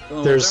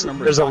 Well, there's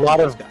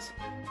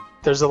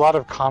a lot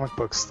of comic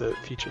books that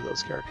feature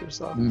those characters,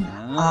 though.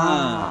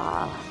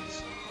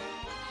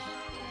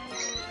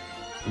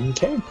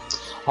 Okay.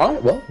 All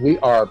right. Well, we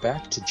are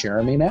back to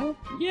Jeremy now.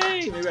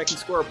 Yay! Maybe I can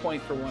score a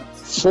point for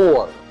once.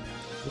 4.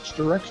 Which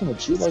direction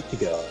would you like to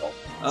go?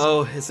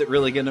 Oh, is it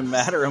really going to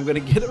matter? I'm going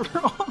to get it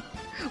wrong.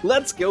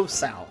 Let's go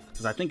south,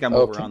 because I think I'm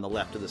over on the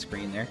left of the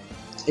screen there.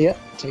 Yep.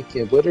 Take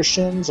your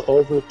Wittershins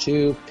over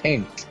to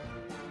pink.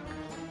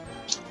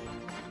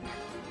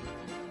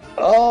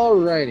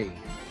 Alrighty.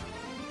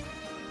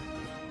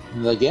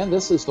 And again,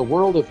 this is the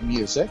world of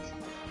music.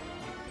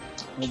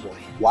 Oh boy.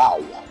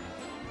 Wow.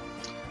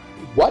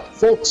 What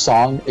folk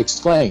song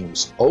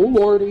exclaims, "Oh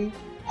Lordy,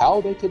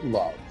 how they could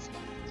love"?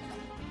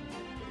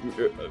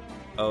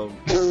 Oh.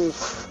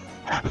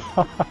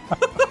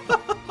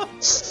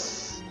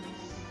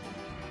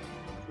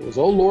 It was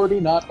Oh Lordy,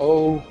 not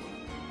Oh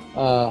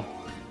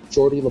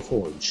Geordie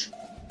LaForge.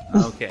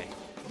 Okay.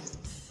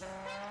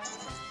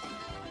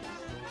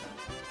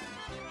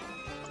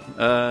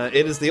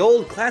 It is the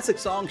old classic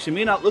song. She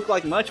may not look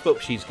like much, but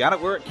she's got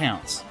it where it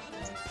counts.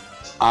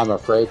 I'm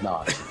afraid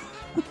not.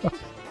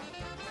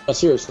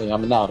 Seriously,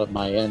 I'm not.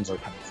 My ends are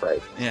kind of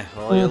frayed. Yeah,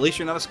 well, at least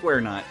you're not a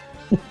square knot.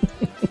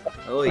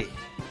 Oy.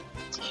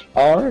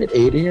 All right,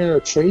 Adrian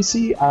or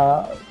Tracy,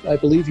 I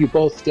believe you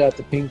both got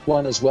the pink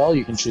one as well.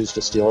 You can choose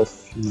to steal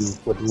if you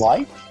would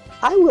like.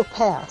 I will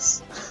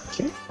pass.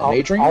 Okay,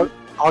 Adrian?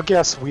 I'll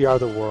guess We Are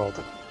the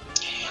World.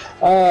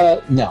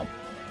 No.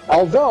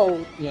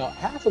 Although,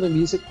 half of the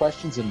music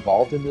questions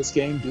involved in this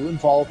game do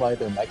involve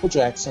either Michael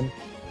Jackson,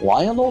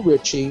 Lionel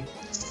Richie,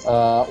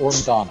 or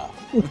Madonna.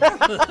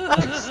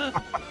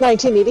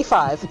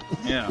 1985.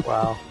 Yeah.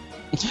 Wow.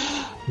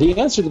 The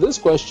answer to this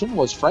question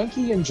was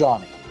Frankie and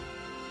Johnny.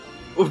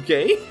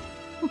 Okay.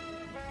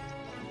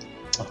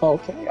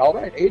 Okay, all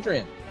right,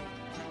 Adrian.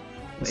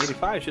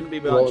 85 shouldn't be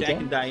about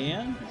Jack and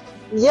Diane?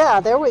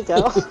 Yeah, there we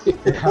go. Okay,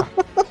 that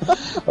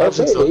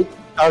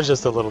was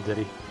just a little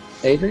ditty.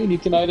 Adrian, you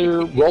can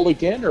either roll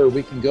again or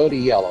we can go to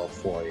yellow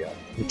for you,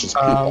 which is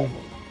people.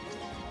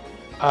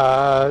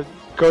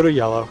 Go to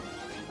yellow.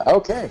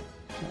 Okay.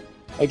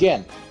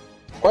 Again,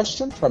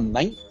 question from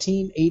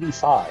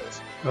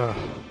 1985.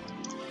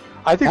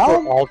 I think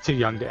we're all too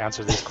young to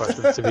answer these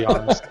questions, to be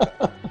honest.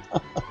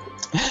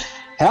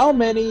 How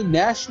many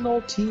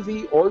national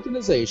TV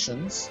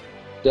organizations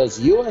does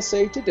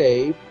USA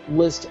Today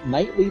list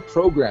nightly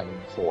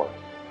programming for?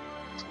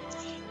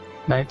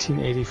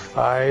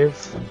 1985.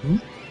 Mm-hmm.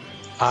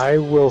 I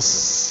will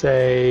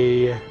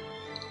say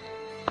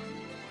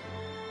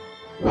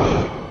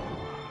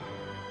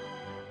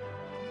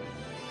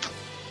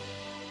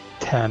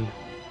 10.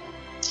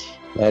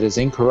 That is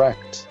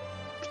incorrect.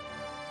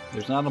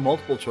 There's not a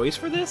multiple choice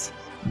for this?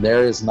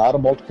 There is not a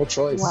multiple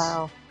choice.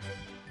 Wow.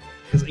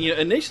 Because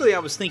initially I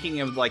was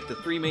thinking of like the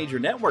three major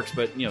networks,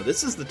 but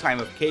this is the time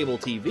of cable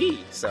TV,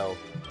 so.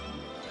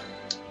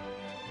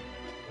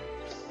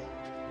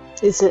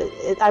 Is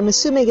it? I'm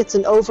assuming it's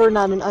an over,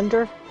 not an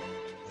under.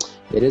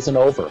 It is an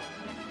over.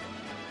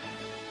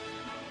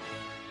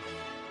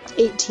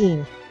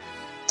 18.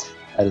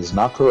 That is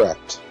not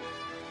correct.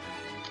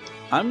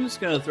 I'm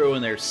just going to throw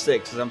in there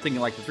 6, because I'm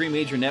thinking like the three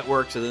major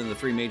networks and then the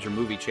three major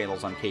movie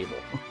channels on cable.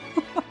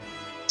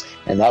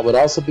 And that would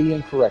also be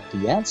incorrect.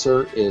 The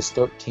answer is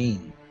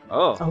 13.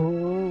 Oh.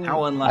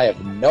 How unlucky. I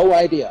have no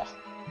idea.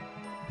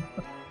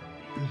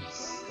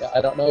 I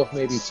don't know if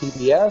maybe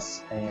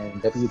TBS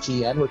and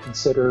WGN were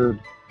considered...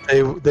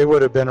 They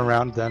would have been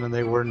around then, and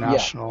they were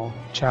national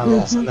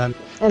channels. Mm-hmm. And then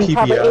and PBS.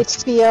 Probably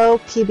HBO,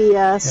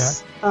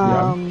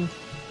 PBS,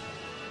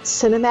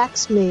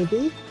 Cinemax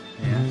maybe.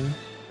 Yeah.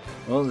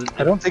 Well,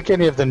 I don't think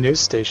any of the news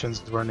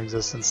stations were in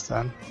existence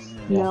then.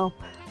 No,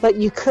 but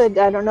you could.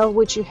 I don't know.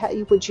 Would you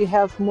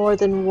have more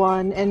than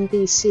one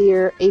NBC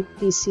or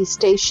ABC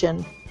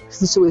station?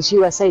 Since it was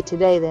USA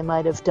Today, they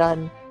might have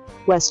done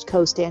West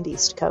Coast and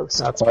East Coast.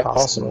 That's quite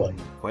possible.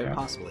 Quite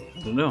possibly.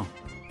 I don't know.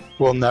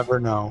 We'll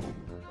never know.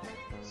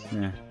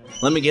 Yeah.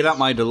 Let me get out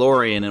my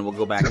DeLorean and we'll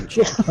go back and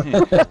check.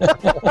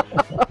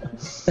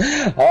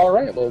 All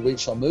right. Well, we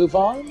shall move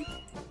on.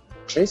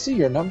 Tracy,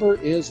 your number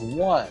is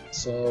 1.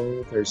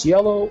 So there's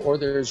yellow or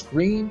there's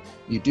green.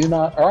 You do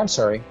not... Or I'm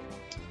sorry.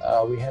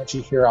 We had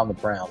you here on the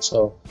brown.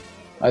 So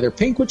either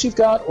pink, which you've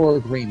got, or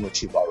green,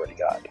 which you've already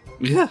got.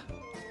 Yeah.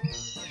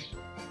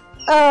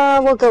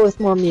 We'll go with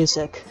more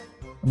music.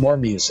 More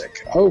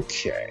music.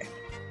 Okay.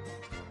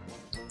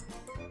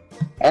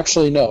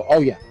 Actually, no. Oh,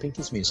 yeah. Pink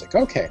is music.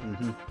 Okay.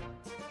 Mm-hmm.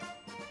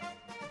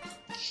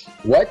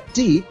 What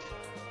deep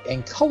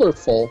and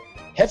colorful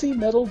heavy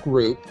metal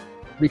group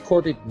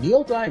recorded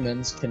Neil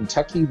Diamond's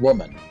Kentucky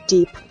Woman?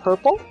 Deep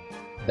Purple?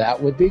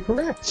 That would be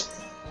correct.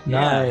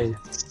 Nice.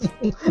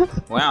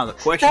 Wow, the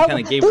question kind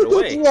of gave it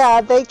away.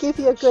 Yeah, they give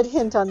you a good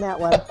hint on that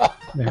one.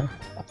 Yeah.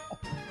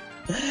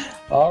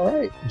 All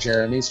right,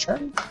 Jeremy's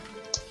turn.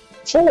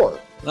 4.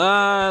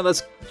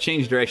 Let's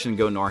change direction and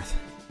go north.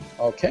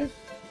 Okay.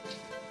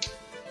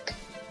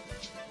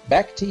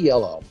 Back to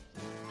yellow.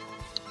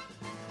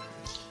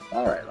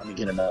 All right, let me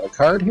get another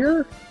card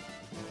here.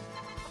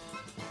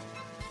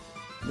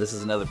 This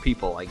is another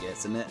people, I guess,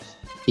 isn't it?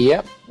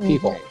 Yep,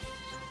 people. Mm-hmm.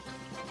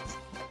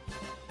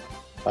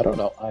 I don't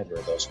know either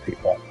of those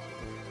people.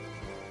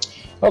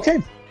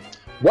 Okay.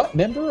 What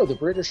member of the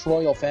British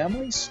royal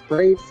family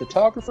sprayed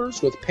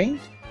photographers with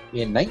paint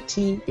in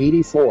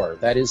 1984?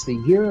 That is the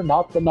year,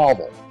 not the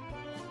novel.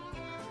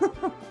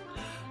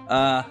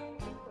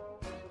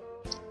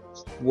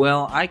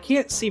 Well, I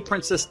can't see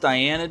Princess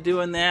Diana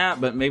doing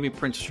that, but maybe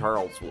Prince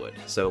Charles would.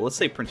 So let's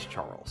say Prince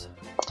Charles.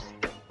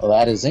 Well,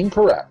 that is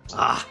incorrect.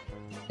 Ah.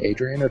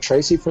 Adrian or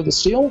Tracy for the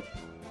steal?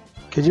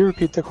 Could you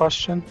repeat the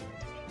question?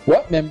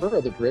 What member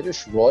of the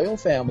British royal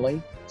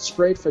family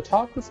sprayed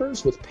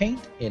photographers with paint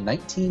in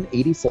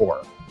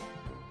 1984?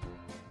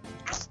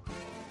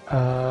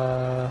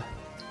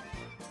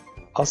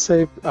 I'll I'll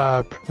say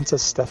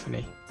Princess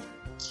Stephanie.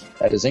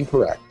 That is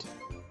incorrect.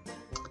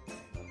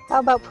 How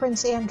about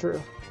Prince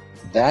Andrew?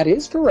 That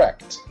is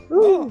correct.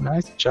 Ooh,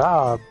 nice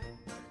job.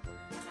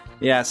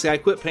 Yeah, see, I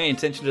quit paying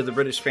attention to the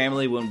British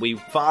family when we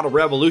fought a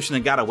revolution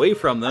and got away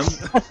from them.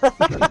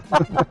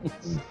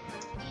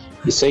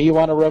 You say you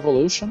want a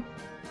revolution?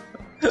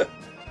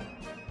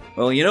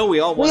 Well, you know, we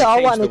all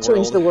want to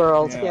change the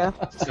world. Yeah.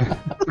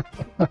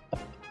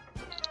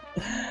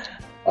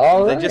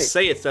 All they right. just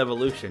say it's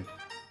evolution.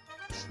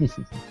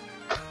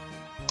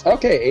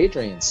 Okay,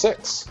 Adrian,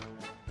 6.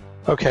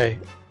 Okay.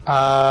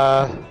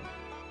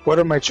 What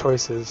are my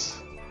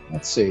choices?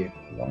 Let's see.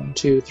 1,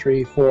 2,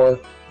 3, 4,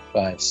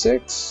 5,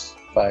 6.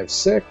 5,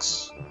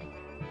 6.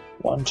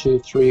 1, 2,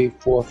 3,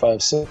 4,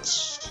 5,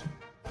 6.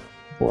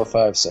 4,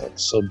 5,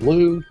 6. So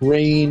blue,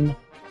 green,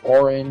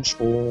 orange,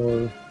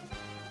 or...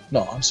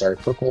 No, I'm sorry,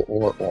 purple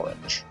or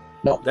orange.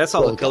 No, that's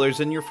all the colors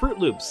in your Fruit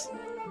Loops.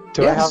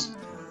 Do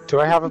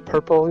I have a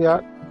purple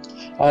yet?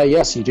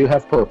 Yes, you do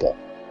have purple.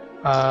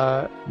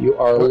 You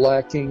are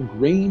lacking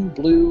green,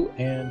 blue,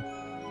 and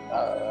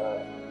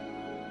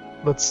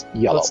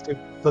yellow.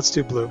 Let's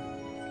do blue.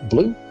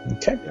 Blue?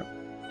 Okay. Yep.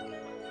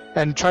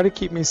 And try to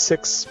keep me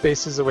 6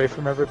 spaces away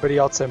from everybody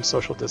else. I'm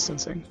social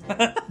distancing.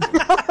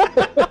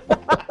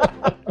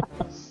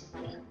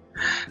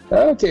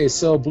 Okay,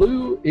 so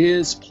blue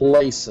is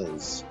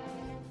places.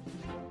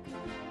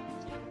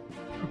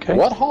 Okay.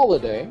 What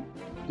holiday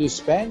do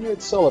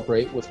Spaniards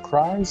celebrate with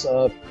cries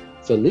of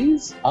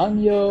Feliz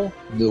Año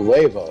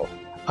Nuevo?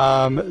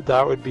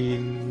 That would be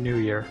New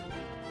Year.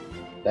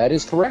 That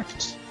is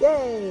correct.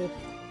 Yay!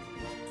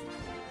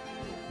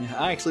 Yeah,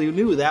 I actually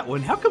knew that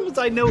one. How come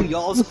I know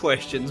y'all's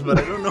questions, but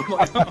I don't know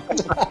my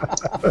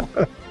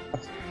own?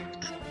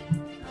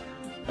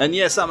 And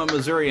yes, I'm a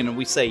Missourian, and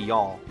we say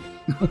y'all.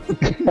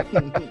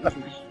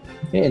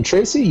 And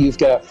Tracy, you've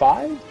got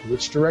 5.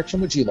 Which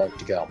direction would you like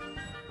to go?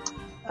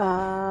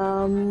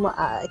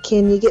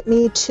 Can you get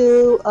me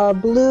to a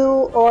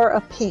blue or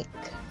a pink?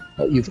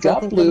 Well, you've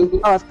got blue,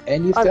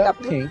 and you've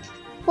got pink.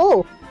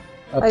 Oh,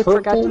 I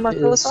forgot to mark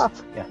those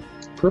off. Yeah,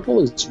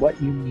 purple is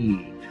what you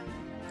need.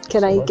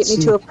 Can I get me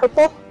to a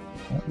purple?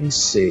 Let me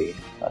see.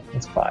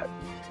 That's 5.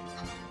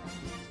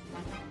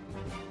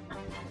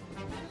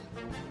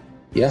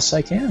 Yes,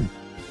 I can.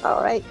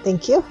 All right,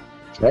 thank you.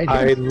 Right here.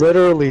 I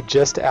literally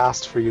just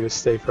asked for you to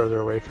stay further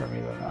away from me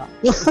than that.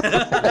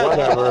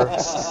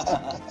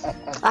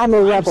 Whatever. I'm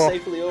a rebel. I'm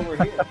safely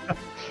over here.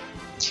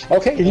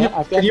 Okay,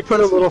 can you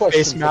put a little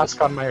face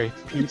mask on my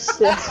piece?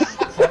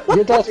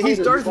 You're Darth He's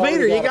Vader. Darth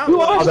Vader. You got You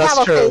one. already that's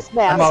have true. a face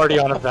mask. I'm already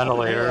on a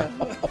ventilator.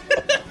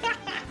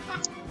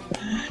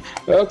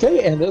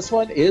 Okay, and this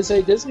one is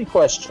a Disney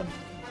question.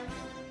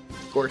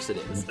 Of course it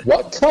is.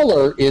 What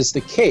color is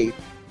the cape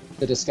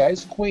the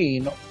disguised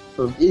queen,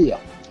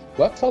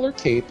 what color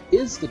cape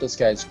is the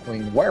disguised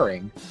queen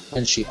wearing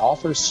when she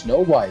offers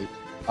Snow White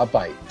a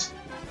bite?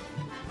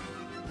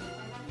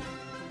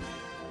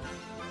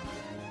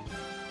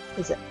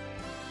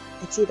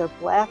 It's either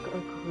black or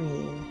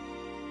green.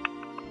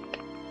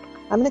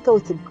 I'm going to go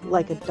with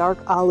a dark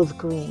olive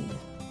green.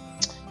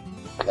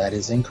 That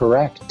is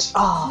incorrect.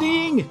 Oh.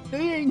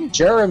 Ding!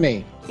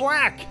 Jeremy.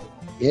 Black!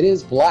 It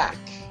is black.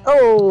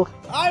 Oh.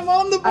 I'm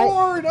on the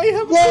board! I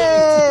have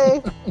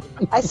Yay!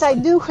 I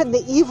knew when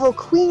the evil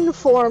queen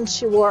formed,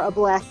 she wore a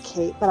black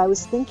cape, but I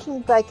was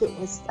thinking like it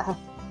was... I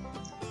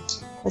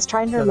was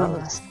trying to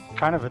remember.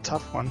 Kind of a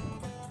tough one.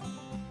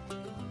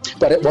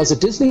 But it was a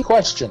Disney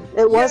question.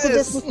 It was a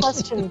Disney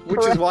question.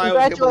 Which is why I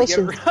was able to get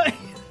it right.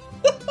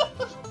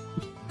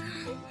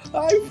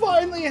 I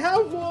finally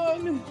have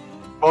one!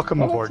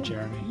 Welcome aboard,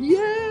 Jeremy.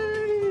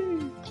 Yay!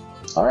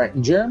 All right,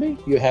 and Jeremy,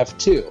 you have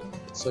 2.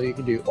 So you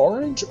can do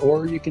orange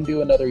or you can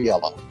do another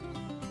yellow.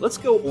 Let's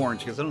go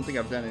orange, because I don't think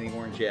I've done any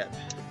orange yet.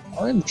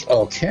 Orange,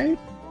 okay.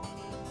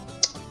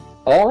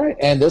 All right,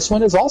 and this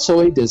one is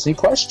also a Disney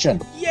question.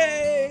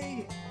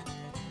 Yay!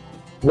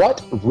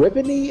 What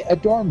ribbony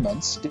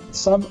adornments did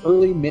some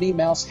early Minnie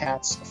Mouse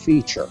hats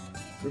feature?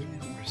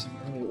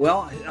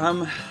 Well,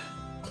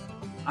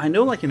 I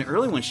know like in an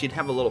early one she'd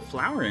have a little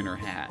flower in her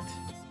hat,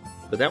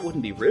 but that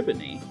wouldn't be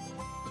ribbony.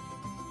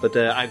 But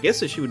I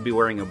guess that she would be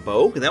wearing a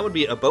bow.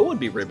 A bow would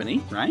be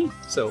ribbony, right?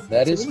 So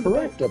that is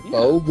correct. A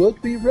bow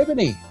would be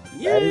ribbony.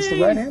 Yay! That is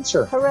the right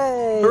answer.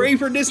 Hooray! Hooray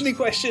for Disney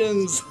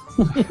questions!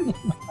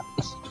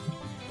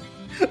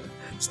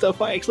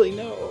 Stuff I actually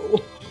know.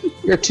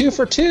 You're 2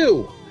 for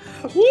 2.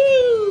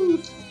 Woo!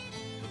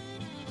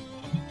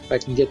 If I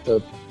can get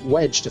the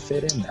wedge to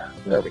fit in there.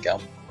 There we go.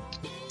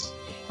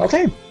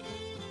 Okay.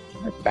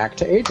 Right, back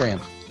to Adrian.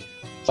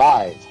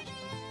 5.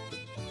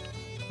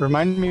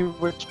 Remind me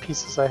which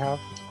pieces I have.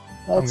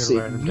 Let's see. I'm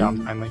going to write them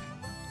down finally.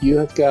 You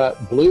have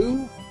got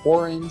blue,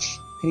 orange,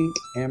 pink,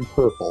 and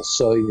purple.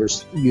 So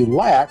you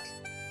lack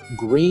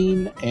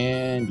green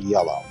and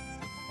yellow.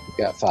 You've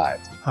got 5.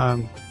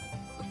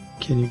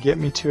 Can you get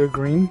me to a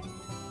green?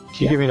 Can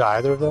you get me to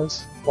either of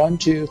those? 1,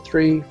 2,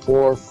 3,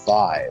 4,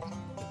 5.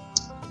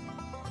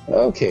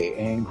 Okay,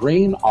 and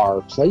green are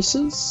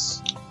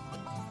places.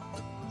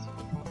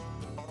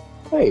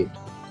 Wait.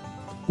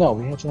 No,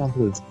 we had you on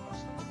blue.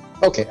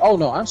 Okay. Oh,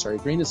 no, I'm sorry.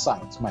 Green is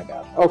science. My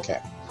bad. Okay.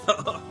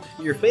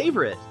 Your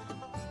favorite.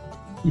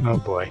 Oh,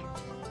 boy.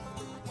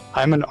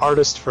 I'm an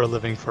artist for a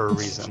living for a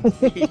reason.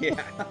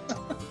 Yeah.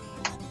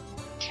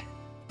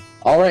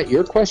 All right,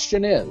 your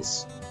question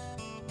is,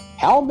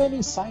 how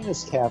many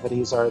sinus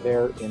cavities are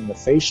there in the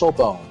facial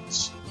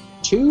bones?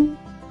 2,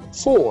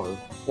 4,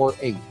 or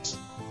 8?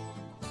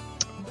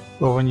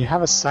 Well, when you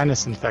have a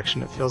sinus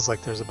infection, it feels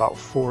like there's about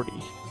 40.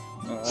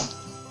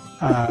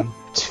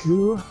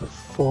 2,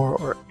 4,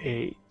 or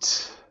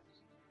 8.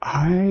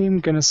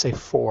 I'm going to say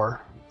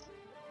 4.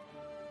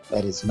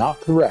 That is not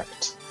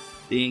correct.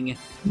 Ding.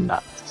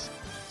 Nuts.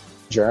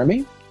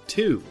 Jeremy?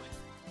 2.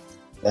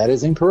 That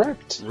is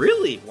incorrect.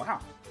 Really? Wow.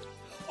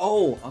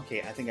 Oh,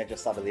 okay. I think I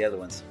just thought of the other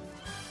ones.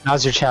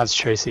 Now's your chance,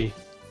 Tracy.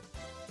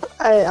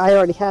 I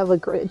already have a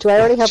green. Do I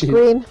already have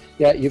green?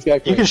 Yeah, you've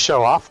got green. You can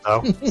show off,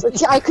 though. So,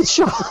 I could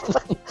show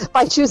off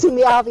by choosing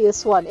the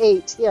obvious one.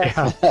 8, yes.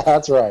 Yeah.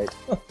 That's right.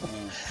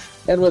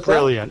 And with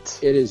Brilliant.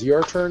 that, it is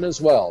your turn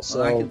as well.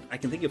 So I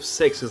can think of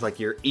 6 because like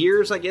your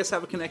ears, I guess,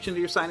 have a connection to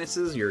your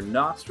sinuses, your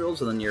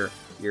nostrils, and then your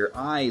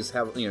eyes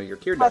have, your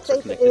tear ducts I are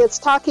think connected. it's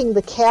talking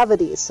the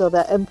cavities, so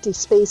the empty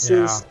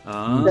spaces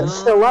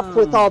that fill up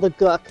with all the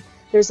gook.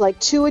 There's like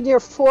 2 in your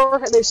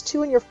forehead. There's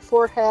 2 in your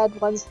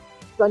forehead. One's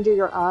under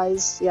your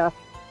eyes. Yeah.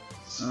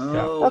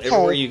 Oh, okay.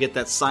 Everywhere you get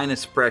that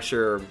sinus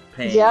pressure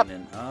pain. Yep.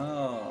 And,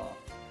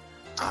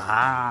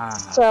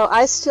 So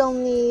I still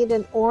need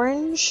an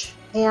orange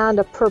and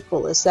a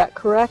purple. Is that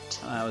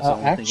correct? I was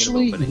only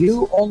actually, thinking of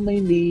you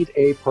only need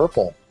a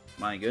purple.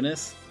 My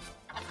goodness.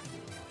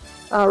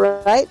 All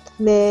right.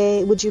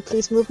 Would you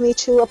please move me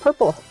to a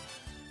purple?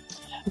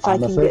 If I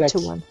can get to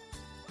one.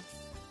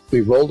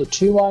 We rolled a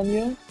 2 on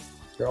you.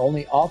 Your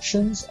only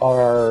options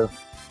are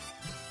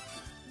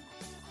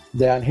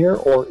down here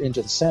or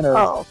into the center.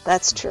 Oh,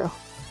 that's true.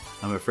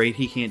 I'm afraid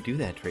he can't do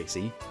that,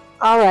 Tracy.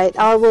 All right.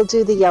 I will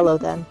do the yellow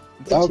then.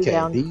 Okay,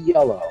 the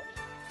yellow.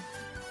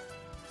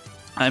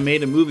 I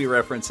made a movie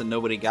reference and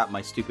nobody got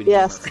my stupid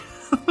Yes.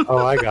 humor.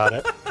 Oh, I got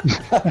it.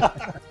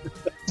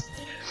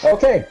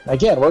 Okay,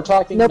 again, we're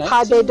talking... No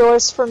pod bay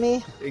doors for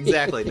me?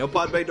 Exactly, no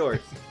pod bay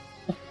doors.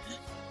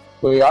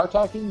 We are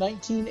talking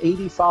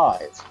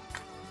 1985.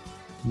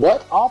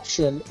 What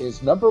option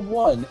is number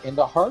 1 in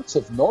the hearts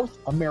of North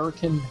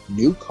American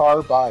new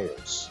car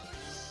buyers?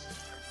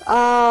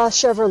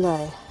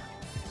 Chevrolet.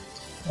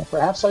 Well,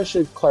 perhaps I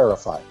should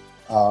clarify.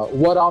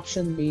 What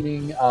option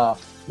meaning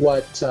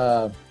what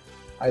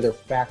either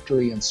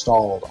factory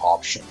installed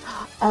option?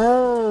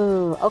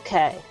 Oh,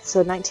 okay.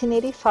 So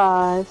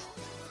 1985.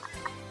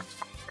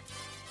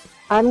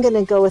 I'm going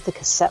to go with a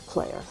cassette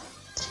player.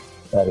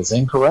 That is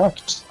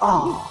incorrect.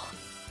 Oh.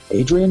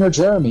 Adrian or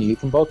Jeremy, you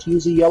can both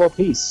use a yellow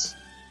piece.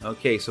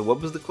 Okay, so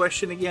what was the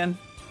question again?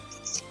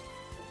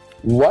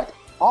 What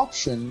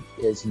option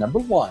is number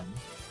 1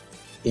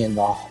 in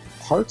the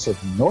hearts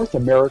of North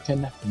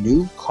American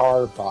new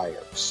car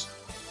buyers?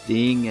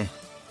 Ding.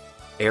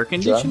 Air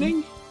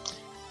conditioning?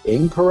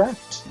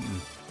 Incorrect.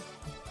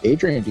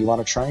 Adrian, do you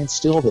want to try and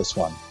steal this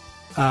one?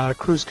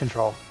 Cruise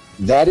control.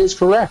 That is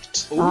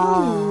correct. Ooh,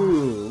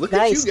 look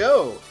nice. at you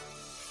go.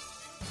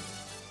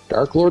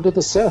 Dark Lord of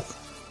the Sith.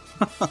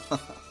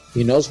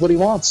 He knows what he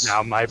wants.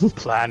 Now my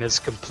plan is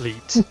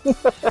complete.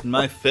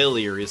 My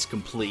failure is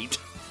complete.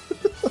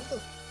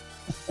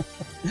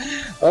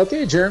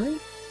 Okay, Jeremy,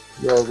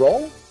 your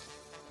roll.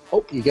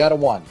 Oh, you got a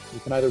 1. You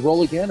can either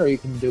roll again or you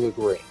can do a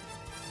green.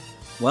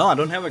 Well, I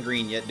don't have a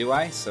green yet, do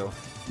I? So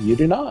you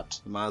do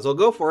not. Might as well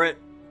go for it.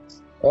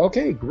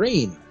 Okay,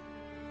 green.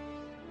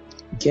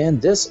 Again,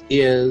 this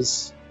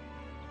is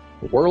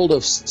World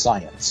of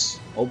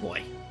Science. Oh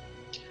boy.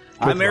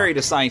 I'm married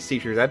a science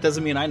teacher. That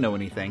doesn't mean I know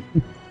anything.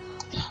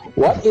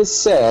 What is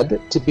said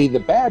to be the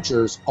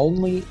badger's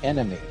only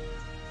enemy?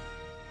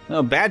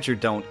 No, badger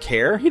don't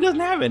care. He doesn't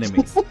have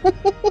enemies.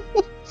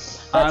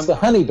 That's the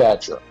honey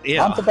badger.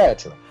 Yeah. Not the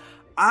badger.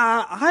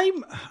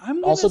 I'm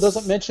also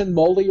doesn't mention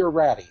moldy or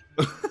ratty.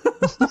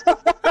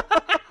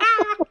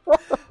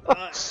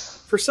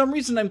 For some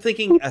reason, I'm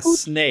thinking a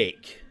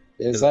snake.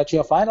 Is that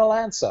your final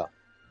answer?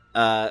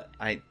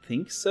 I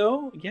think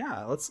so.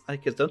 Yeah, let's.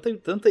 Because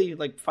don't they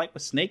like fight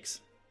with snakes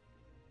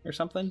or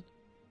something?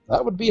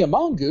 That would be a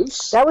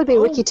mongoose. That would be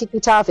Wiki Tiki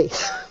Tavi.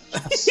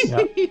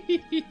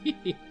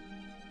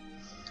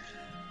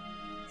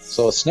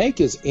 So a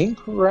snake is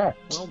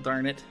incorrect. Well,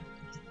 darn it.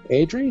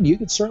 Adrian, you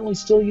could certainly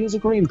still use a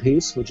green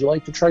piece. Would you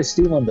like to try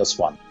stealing this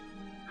one?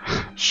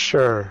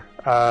 Sure.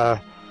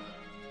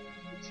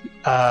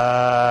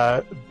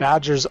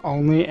 Badger's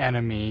only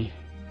enemy.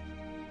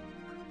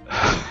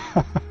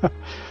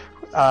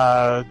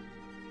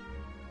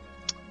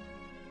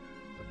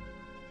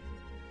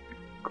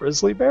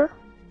 Grizzly bear?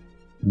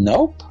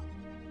 Nope.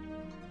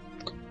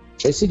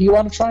 JC, do you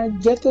want to try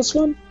and get this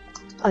one?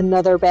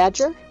 Another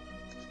badger?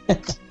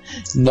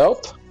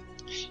 Nope.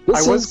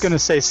 I was going to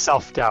say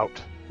self-doubt.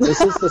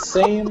 This is the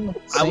same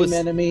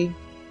enemy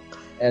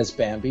as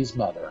Bambi's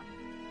mother.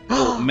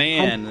 Oh,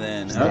 man,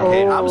 then.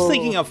 Okay. I was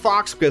thinking of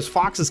fox because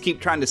foxes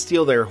keep trying to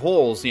steal their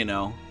holes, you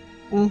know.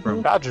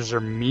 Mm-hmm. Badgers are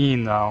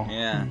mean, though.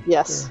 Yeah.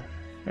 Yes.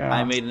 Yeah.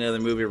 I made another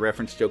movie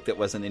reference joke that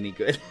wasn't any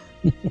good.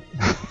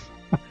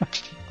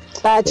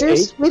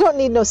 Badgers? We don't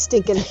need no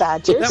stinking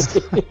badgers.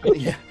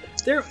 Yeah.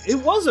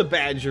 It was a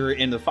badger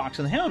in The Fox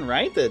and the Hound,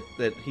 right?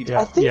 That he.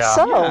 I think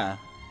so. Yeah.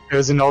 It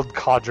was an old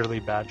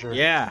Codgerly badger.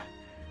 Yeah.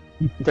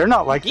 They're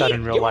not like that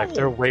in real life.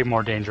 They're way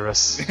more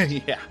dangerous.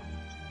 Yeah.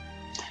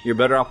 You're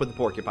better off with the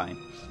porcupine.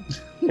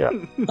 Yeah.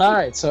 All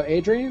right, so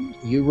Adrian,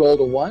 you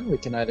rolled a 1. We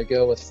can either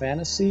go with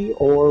fantasy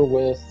or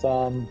with,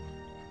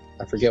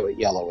 I forget what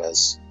yellow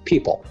is.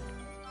 People.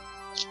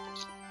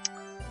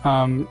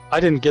 I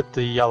didn't get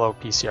the yellow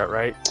piece yet,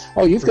 right?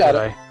 Oh, you've got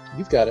it.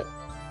 You've got it.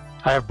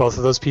 I have both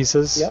of those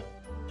pieces? Yep.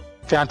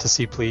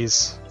 Fantasy,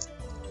 please.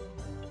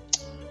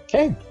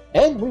 Okay,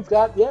 and we've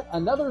got yet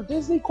another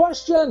Disney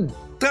question.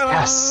 Ta-da!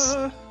 Yes.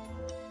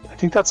 I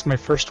think that's my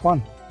first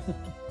one.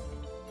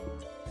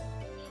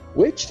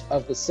 Which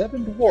of the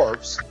 7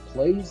 dwarfs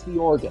plays the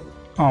organ?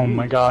 Oh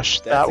my gosh,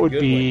 that would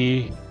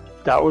be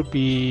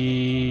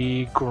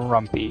one.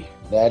 Grumpy.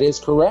 That is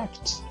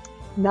correct.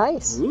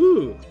 Nice.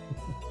 Ooh.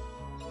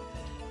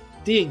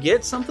 Do you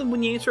get something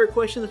when you answer a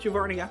question that you've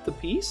already got the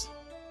piece?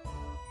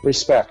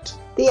 Respect.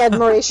 The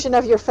admiration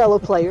of your fellow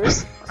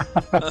players.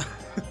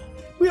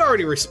 We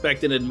already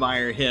respect and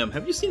admire him.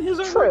 Have you seen his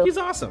artwork? True. He's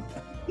awesome.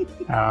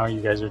 Oh,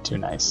 you guys are too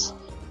nice.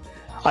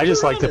 I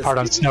just like the part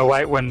on Snow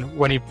White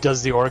when he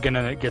does the organ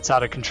and it gets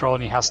out of control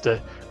and he has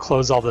to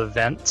close all the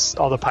vents,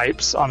 all the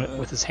pipes on it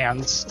with his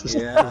hands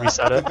to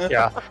reset it.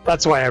 Yeah,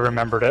 that's why I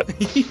remembered it.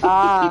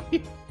 I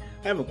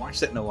haven't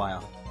watched that in a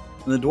while.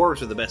 And the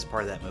dwarves are the best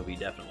part of that movie,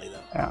 definitely, though.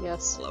 Yeah.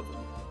 Yes. Love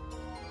them.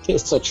 Okay,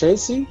 so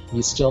Tracy,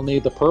 you still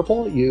need the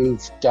purple.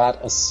 You've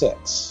got a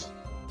 6.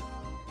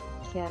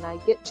 Can I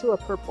get to a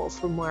purple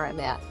from where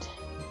I'm at?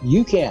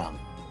 You can.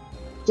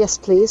 Yes,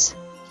 please.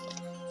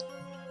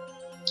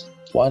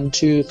 1,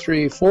 2,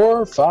 3,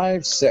 4,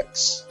 5,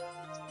 6.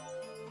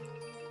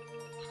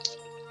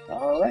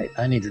 All right,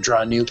 I need to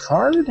draw a new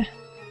card.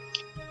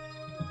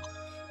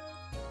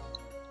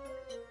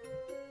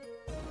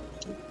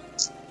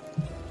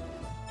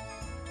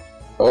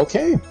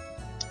 Okay.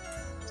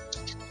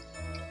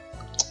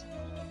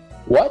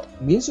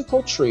 What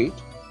musical treat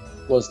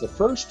was the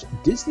first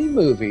Disney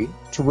movie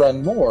to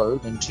run more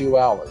than 2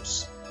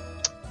 hours?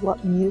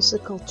 What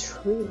musical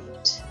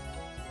treat?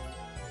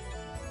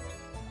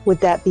 Would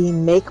that be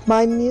Make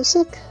My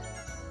Music?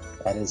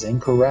 That is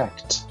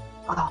incorrect.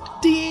 Oh.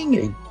 Ding!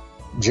 Okay.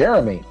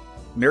 Jeremy.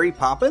 Mary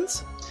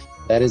Poppins?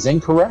 That is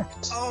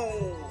incorrect.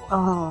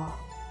 Oh.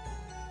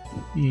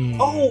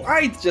 Oh,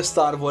 I just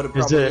thought of what it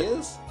probably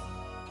is.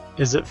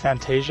 Is it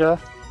Fantasia?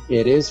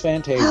 It is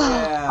Fantasia.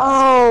 Yeah.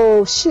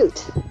 Oh,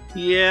 shoot.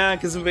 Yeah,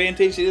 because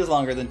Fantasia is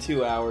longer than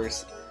 2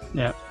 hours.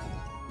 Yeah.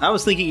 I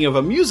was thinking of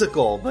a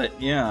musical,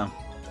 but yeah.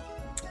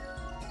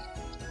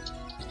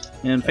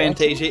 And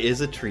Fantasia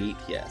is a treat,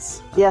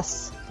 yes.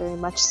 Yes, very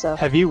much so.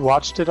 Have you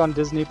watched it on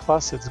Disney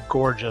Plus? It's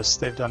gorgeous.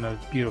 They've done a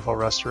beautiful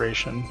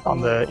restoration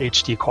on the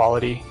HD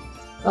quality.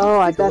 Oh,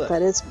 I bet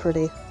that is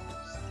pretty.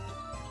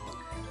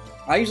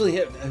 I usually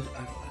have...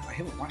 I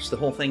haven't watched the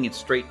whole thing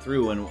straight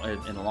through in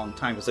a long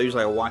time, because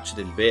usually I watch it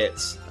in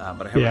bits,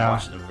 but I haven't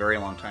watched it in a very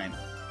long time.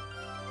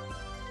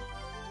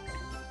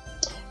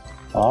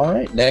 All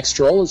right, next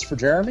roll is for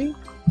Jeremy.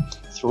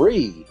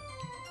 3.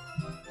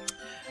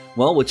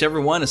 Well, whichever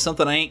one is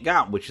something I ain't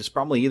got, which is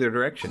probably either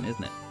direction,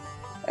 isn't it?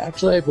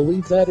 Actually, I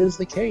believe that is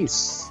the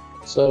case.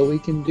 So we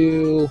can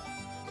do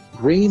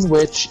green,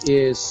 which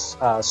is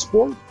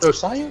sport or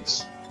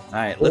science. All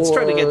right, let's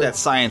try to get that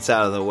science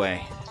out of the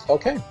way.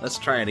 Okay. Let's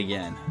try it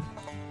again.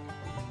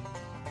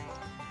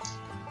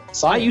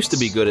 Science. I used to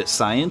be good at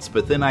science,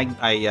 but then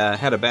I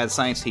had a bad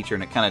science teacher,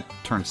 and it kind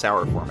of turned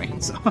sour for me.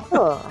 So,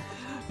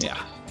 yeah.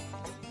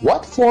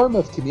 What form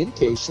of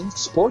communication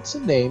sports a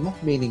name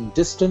meaning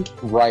distant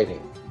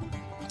writing?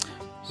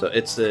 So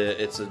it's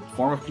a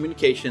form of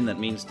communication that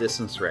means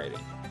distance writing.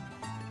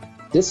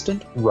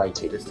 Distant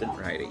writing. Distant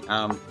writing.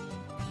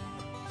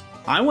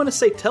 I want to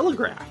say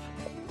telegraph.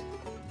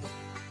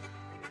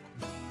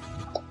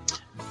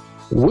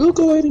 We'll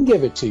go ahead and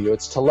give it to you.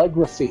 It's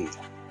telegraphy.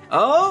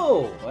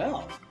 Oh,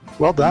 well.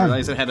 Well done. I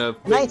realized it had a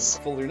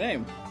fuller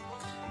name.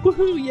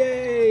 Woohoo!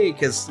 Yay!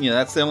 Because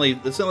that's the only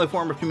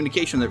form of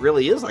communication that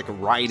really is like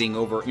writing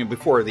over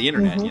before the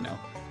internet. Mm-hmm.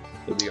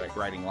 It would be like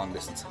writing long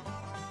distance.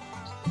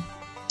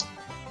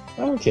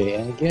 Okay,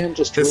 and again,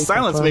 just his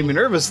silence made me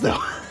nervous, though.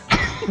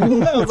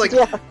 I was like,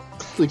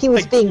 he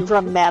was being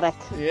dramatic.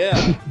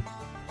 Yeah.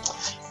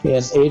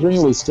 And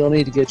Adrian, we still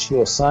need to get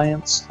you a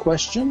science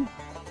question.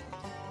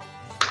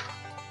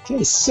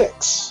 Okay,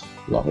 6.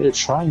 You want me to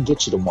try and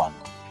get you to 1?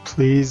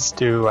 Please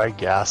do, I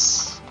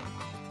guess.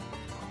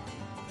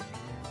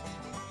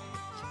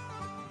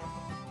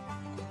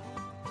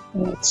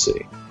 Let's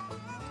see.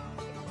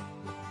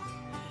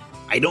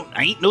 I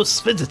ain't no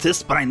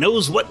physicist, but I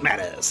knows what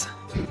matters.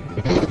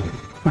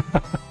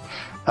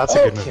 That's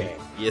a good movie.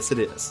 Yes, it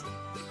is.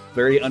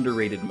 Very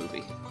underrated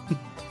movie.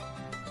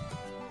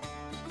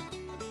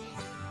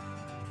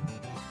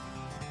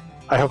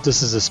 I hope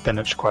this is a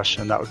spinach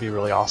question. That would be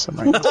really awesome,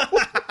 right?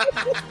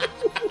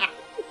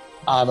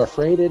 I'm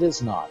afraid it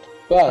is not.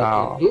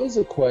 But it is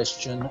a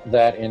question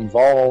that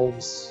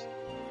involves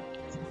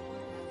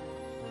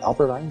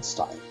Albert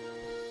Einstein.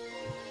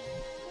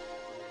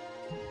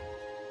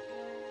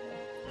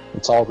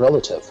 It's all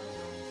relative.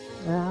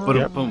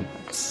 Boom.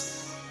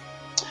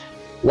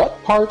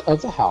 What part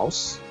of the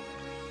house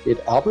did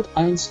Albert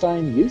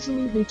Einstein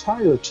usually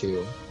retire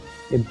to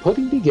in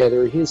putting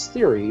together his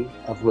theory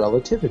of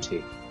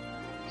relativity?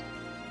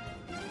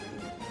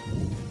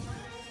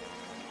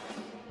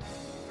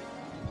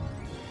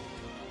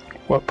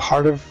 What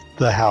part of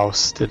the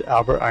house did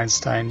Albert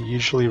Einstein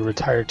usually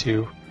retire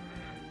to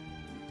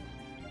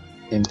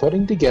in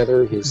putting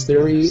together his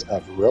theory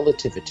of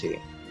relativity?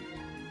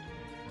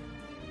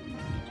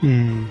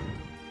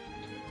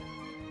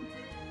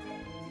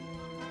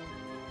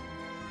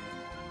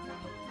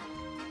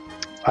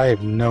 I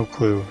have no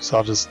clue, so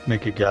I'll just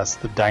make a guess.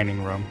 The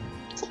dining room.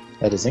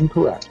 That is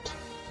incorrect.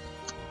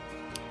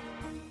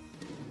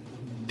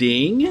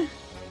 Ding.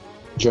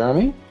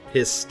 Jeremy?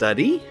 His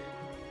study?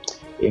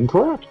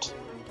 Incorrect.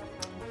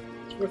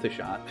 It's worth a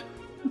shot.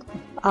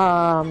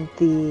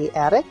 The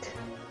attic?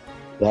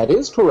 That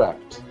is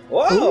correct.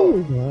 Whoa!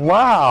 Ooh,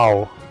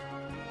 wow!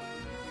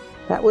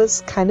 That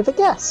was kind of a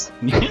guess.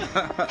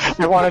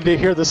 I wanted to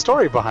hear the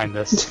story behind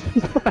this.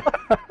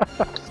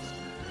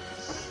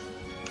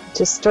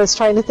 Just was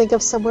trying to think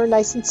of somewhere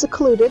nice and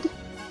secluded.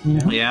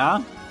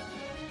 Yeah.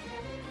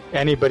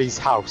 Anybody's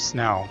house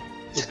now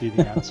would be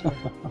the answer.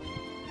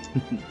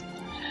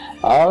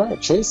 All right,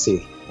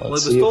 Tracy.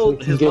 Let's see if we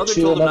can his get mother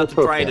you told him another not to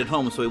try it poker. at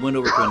home, so he went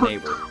over to a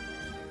neighbor.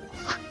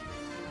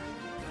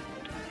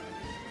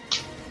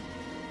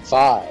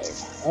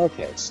 5.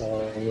 Okay,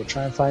 so we'll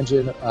try and find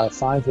you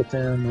 5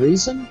 within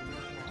reason.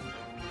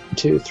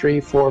 2, 3,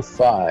 4,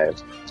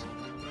 5.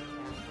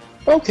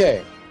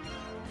 Okay.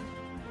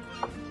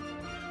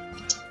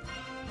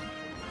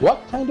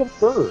 What kind of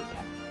bird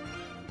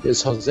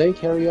is Jose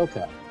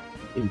Carioca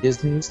in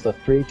Disney's The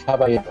Three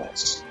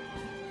Caballeros?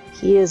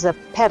 He is a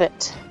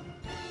pettit.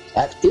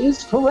 That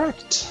is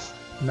correct.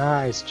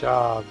 Nice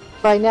job.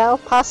 By now,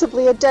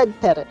 possibly a dead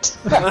pettit.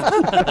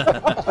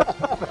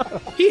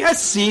 He has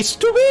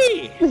ceased to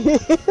be!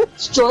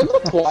 Join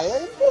the choir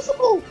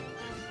invisible.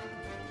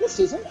 This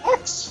is an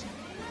X.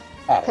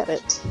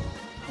 Pettit.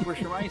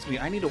 Which reminds me,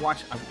 I need to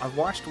watch. I've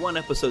watched one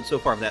episode so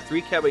far of that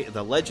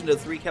The Legend of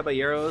Three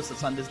Caballeros.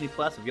 That's on Disney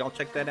Plus. Have y'all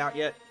checked that out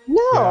yet?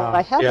 No,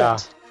 I haven't. Yeah.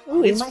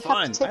 Ooh, It's might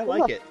fun. Have to take I a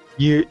like look. it.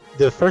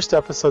 The first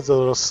episode's a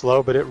little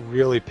slow, but it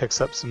really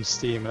picks up some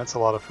steam. That's a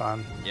lot of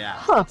fun. Yeah,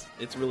 Huh.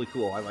 it's really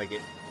cool. I like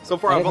it. So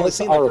far, And I've it only has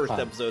seen the first Arifan.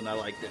 episode, and I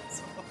liked it.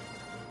 So.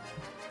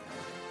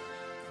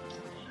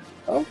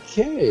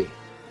 Okay.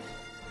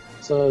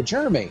 So,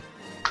 Jeremy,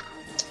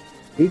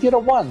 you get a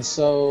 1,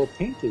 so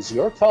pink is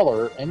your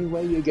color any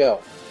way you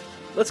go.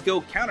 Let's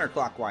go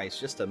counterclockwise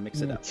just to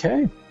mix it up.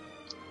 Okay.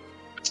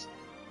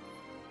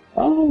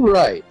 All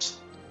right.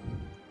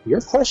 Your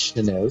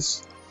question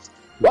is,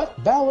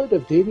 what ballad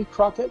of Davy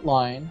Crockett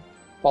line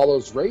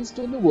follows Raised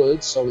in the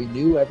Woods so he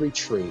knew every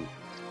tree?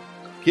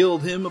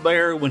 Killed him a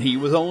bear when he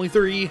was only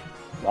 3.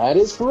 That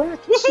is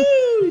correct.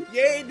 Woohoo!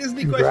 Yay,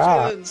 Disney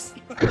Congrats.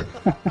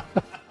 questions!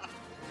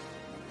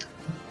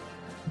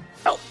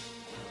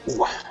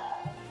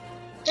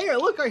 Hey,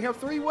 look, I have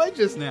 3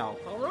 wedges now.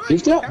 All right.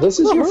 You've got, this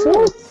is your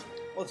 4th.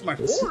 Oh, it's my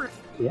 4th.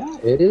 Yeah,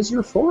 it is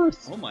your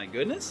 4th. Oh my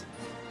goodness.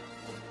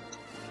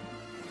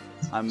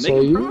 I'm So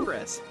making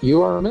progress.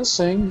 You are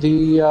missing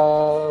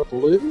the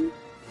blue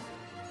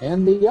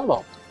and the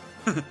yellow.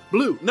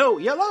 Blue, no,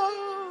 yellow!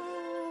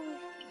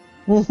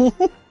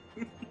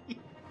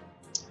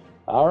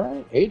 All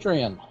right,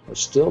 Adrian, we're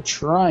still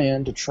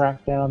trying to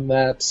track down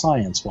that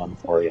science one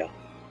for you.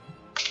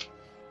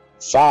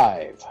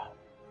 5.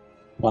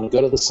 Want to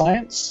go to the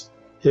science?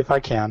 If I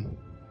can.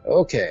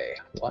 Okay.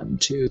 1,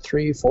 2,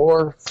 3,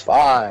 4,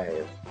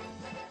 5.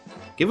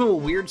 Give him a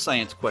weird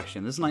science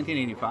question. This is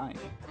 1985.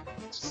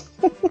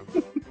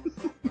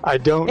 I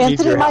don't need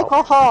Anthony your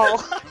Michael Hall.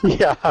 help.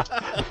 Yeah.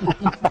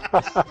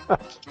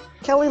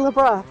 Kelly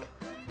LeBrock.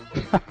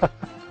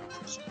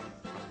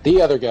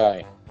 The other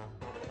guy.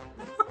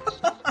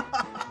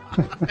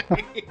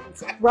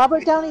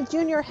 Robert Downey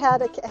Jr.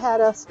 had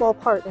a small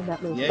part in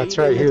that movie. Yeah, That's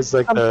right. He was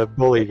like the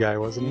bully guy,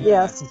 wasn't he?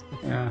 Yes.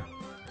 Yeah.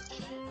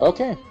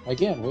 Okay,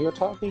 again, we are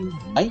talking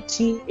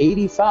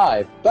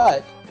 1985,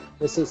 but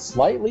this is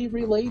slightly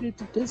related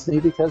to Disney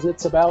because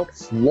it's about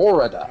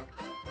Florida.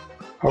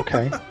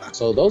 Okay.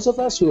 So those of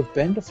us who have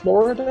been to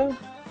Florida,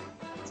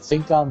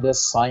 think on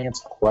this science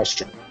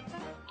question.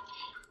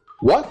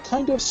 What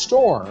kind of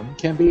storm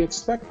can be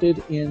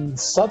expected in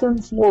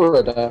southern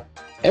Florida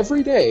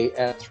every day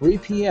at 3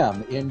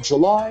 p.m. in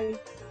July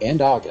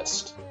and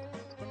August?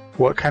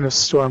 What kind of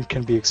storm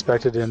can be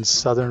expected in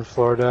southern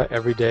Florida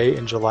every day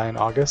in July and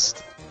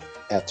August?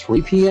 At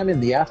 3 p.m.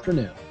 in the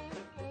afternoon,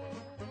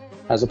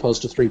 as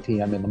opposed to 3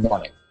 p.m. in the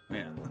morning.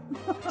 Yeah.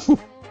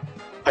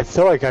 I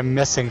feel like I'm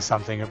missing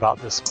something about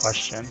this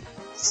question.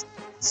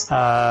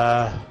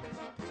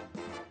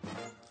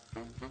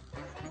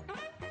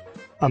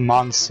 A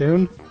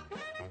monsoon?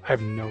 I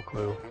have no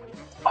clue.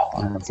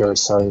 I'm very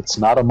sorry. It's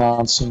not a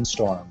monsoon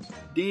storm.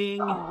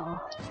 Ding.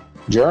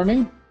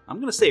 Jeremy? I'm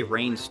going to say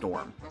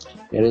rainstorm.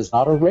 It is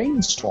not a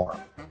rainstorm.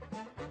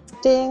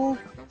 Ding.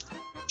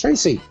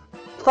 Tracy?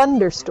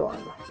 Thunderstorm.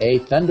 A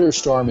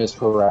thunderstorm is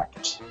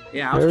correct.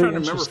 Yeah, I was trying to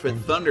remember if it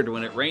thundered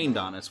when it rained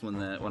on us when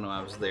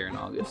I was there in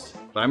August.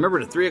 But I remember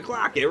at 3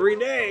 o'clock every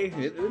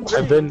day.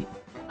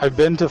 I've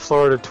been to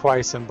Florida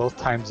twice, and both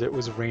times it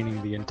was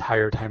raining the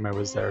entire time I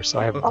was there. So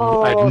I had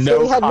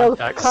no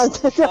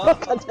context. No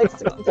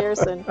context of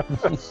comparison.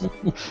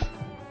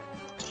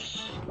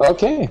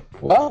 Okay,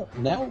 well,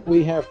 now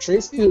we have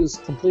Tracy, who's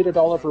completed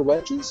all of her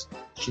wedges.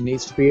 She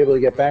needs to be able to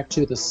get back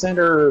to the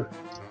center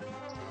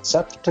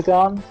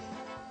septagon.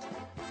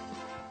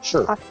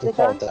 Sure, we'll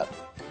call it that.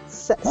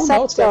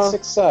 No, it's got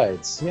 6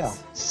 sides. Yeah.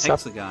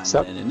 Hexagon,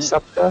 isn't it?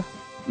 Septa?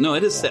 No,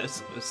 it is.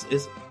 It's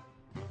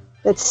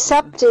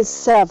sept is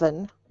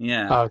 7.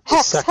 Yeah.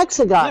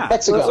 Hexagon. Yeah,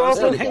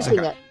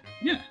 hexagon.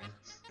 Yeah.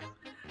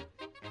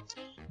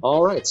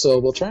 All right, so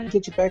we'll try and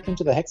get you back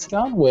into the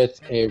hexagon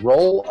with a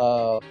roll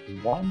of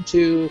 1,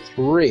 2,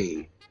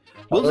 3.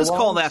 We'll just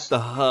call that the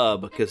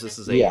hub because this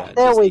is a. Yeah.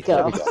 There we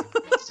go.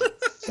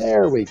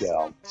 There we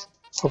go.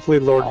 Hopefully,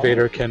 Lord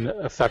Vader can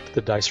affect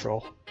the dice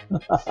roll.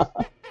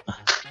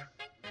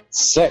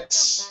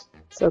 6.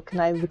 So can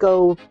I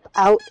go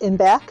out and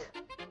back?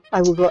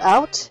 I will go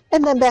out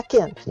and then back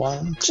in.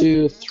 1,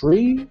 2,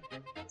 3,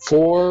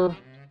 4,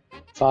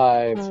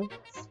 5,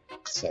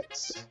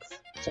 6.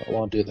 So I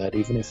won't do that,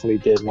 even if we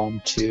did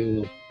 1,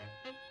 2.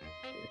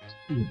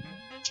 I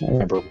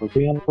remember, were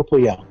we on purple?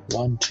 Yeah.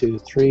 1, 2,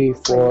 3,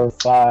 4,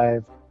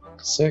 5,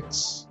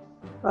 6.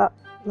 I'm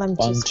 1,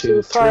 just 2,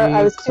 too far. 3,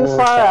 I was too 4,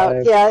 far 5.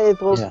 out. Yeah,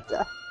 it will.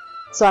 Yeah.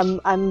 So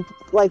I'm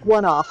like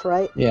 1 off,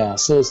 right? Yeah.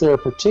 So is there a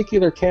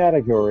particular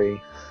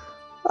category?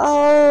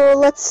 Oh,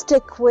 let's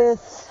stick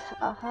with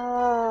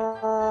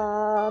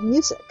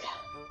music.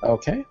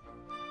 Okay.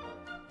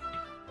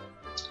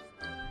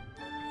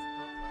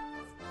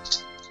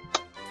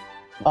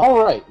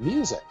 All right,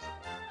 music.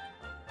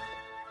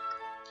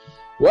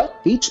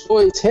 What Beach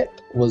Boys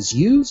hit was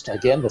used,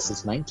 again, this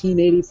is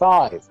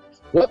 1985.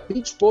 What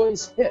Beach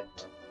Boys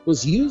hit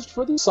was used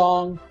for the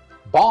song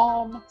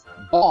Bomb,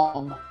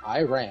 Bomb,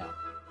 I Ran?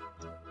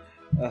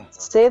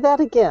 Say that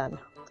again.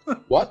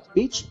 What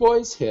Beach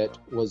Boys hit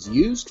was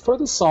used for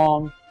the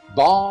song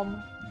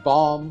Bomb,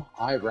 Bomb,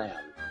 I Ran?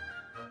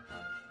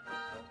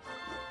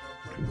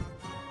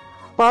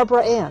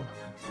 Barbara Ann.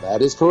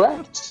 That is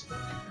correct.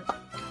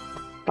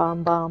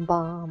 Bomb, bomb,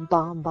 bomb,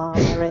 bomb, bomb,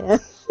 I ran.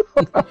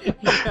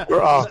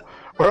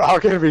 We're all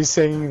going to be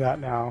singing that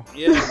now.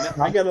 Yeah,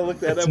 I got to look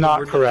that up. It's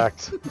not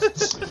correct.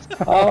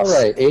 All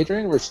right,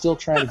 Adrian, we're still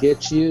trying to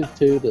get you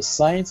to the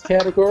science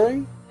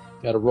category.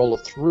 Got to roll a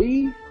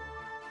 3.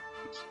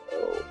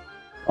 So,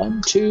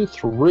 1, 2,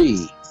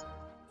 3.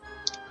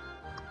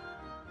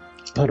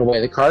 Put away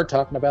the card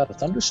talking about a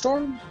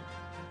thunderstorm.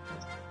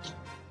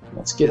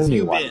 Let's get a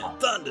new one. You've been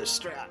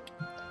thunderstruck.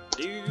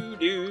 Do,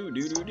 do,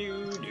 do, do,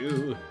 do,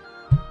 do.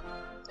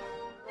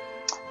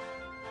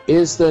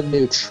 Is the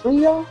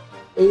nutria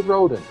a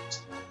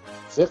rodent?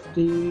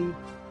 50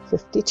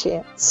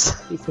 chance.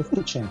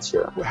 50 chance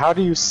here. How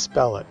do you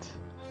spell it?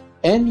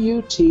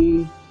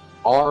 Nutria.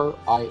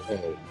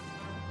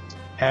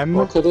 M?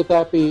 Or could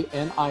that be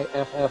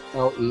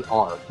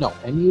Niffler? No,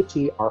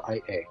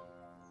 Nutria.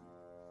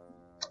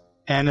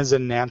 N is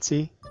in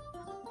Nancy?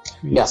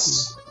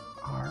 Yes.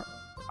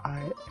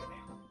 R-I-A.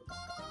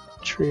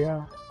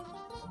 Tria.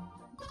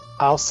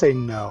 I'll say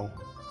no.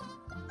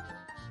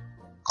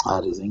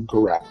 That is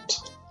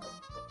incorrect.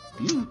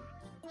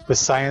 The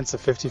science of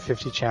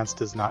 50-50 chance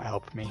does not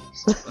help me.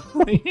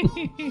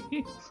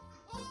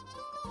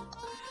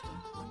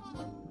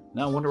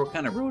 Now I wonder what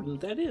kind of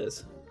rodent that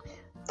is.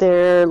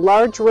 They're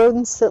large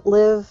rodents that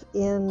live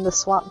in the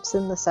swamps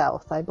in the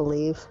south, I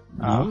believe.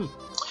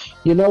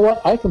 You know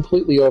what? I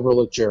completely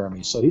overlooked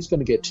Jeremy, so he's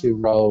going to get 2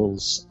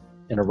 rolls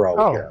in a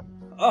row here.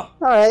 Oh, all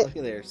right. Look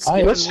at there. I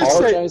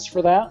apologize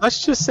for that.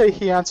 Let's just say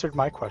he answered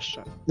my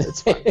question.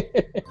 It's fine.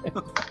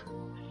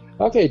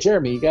 Okay,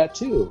 Jeremy, you got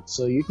 2.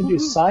 So you can do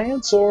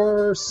science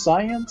or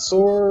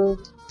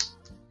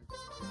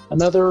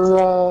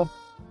another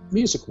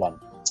music one.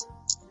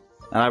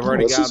 And I've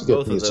already got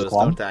both of those,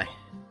 one. don't I?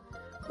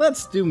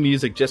 Let's do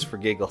music just for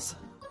giggles.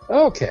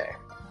 Okay.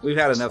 We've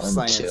had enough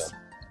science.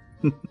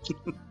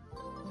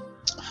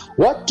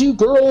 What do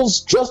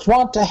girls just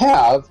want to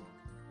have,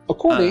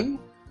 according...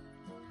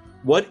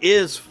 what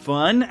is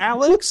fun,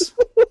 Alex?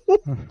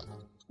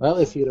 Well,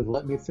 if you'd have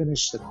let me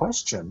finish the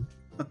question...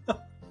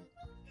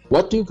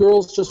 What do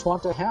girls just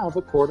want to have,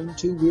 according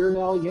to Weird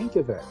Al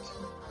Yankovic?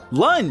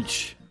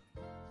 Lunch!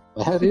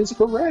 That is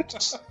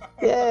correct.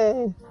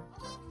 Yay!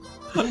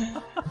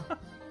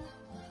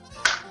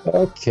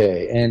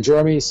 Okay, and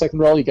Jeremy, second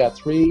roll, you got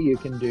 3. You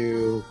can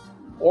do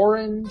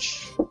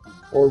orange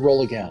or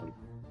roll again.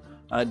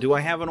 Do I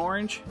have an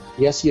orange?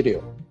 Yes, you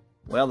do.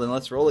 Well, then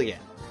let's roll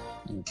again.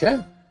 Okay.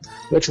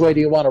 Which way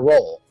do you want to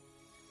roll?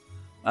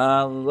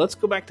 Let's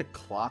go back to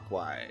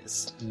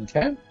clockwise.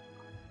 Okay.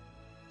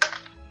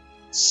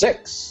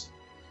 6.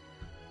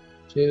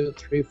 2,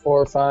 3,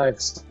 4,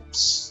 5,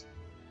 6.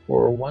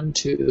 Or 1,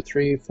 2,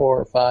 3,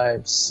 4,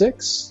 5,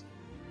 6.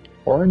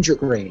 Orange or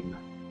green?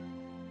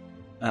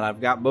 And I've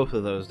got both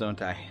of those,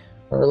 don't I?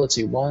 Or let's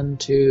see, 1,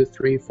 2,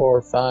 3,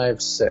 4,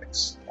 5,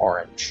 6.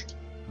 Orange.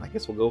 I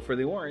guess we'll go for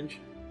the orange.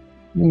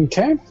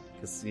 Okay.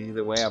 Because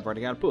either way, I've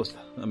already got both,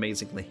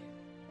 amazingly.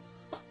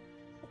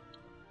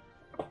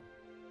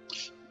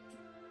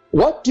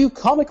 What do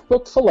comic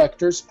book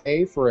collectors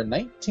pay for a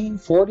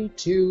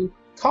 1942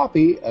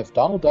 copy of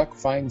Donald Duck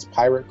Finds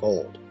Pirate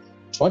Gold?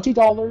 $20,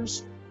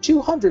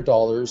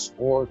 $200,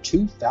 or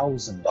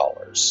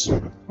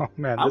 $2,000? Oh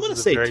man, I'm going to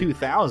say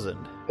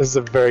 2,000. This is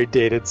a very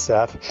dated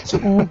set.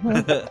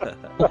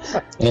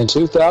 And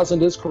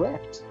 2,000 is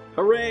correct.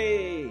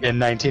 Hooray! In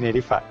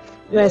 1985.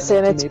 I say,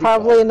 and it's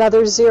probably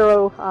another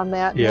 0 on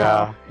that.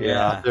 Yeah.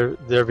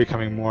 They're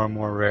becoming more and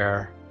more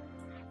rare.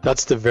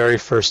 That's the very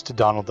first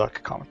Donald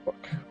Duck comic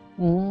book.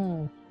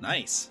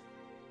 Nice.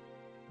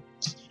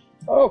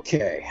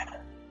 Okay.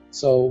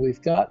 So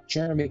we've got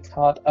Jeremy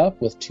caught up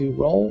with 2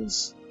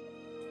 rolls.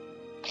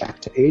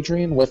 Back to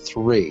Adrian with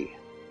 3.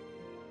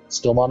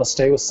 Still want to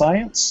stay with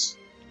science?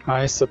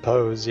 I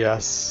suppose,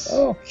 yes.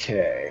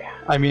 Okay.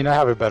 I mean, I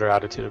have a better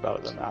attitude about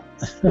it than that.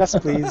 Yes,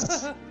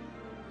 please.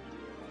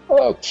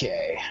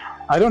 Okay.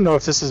 I don't know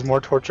if this is more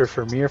torture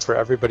for me or for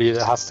everybody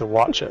that has to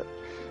watch it.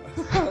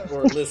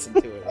 Or listen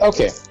to it.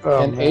 Okay.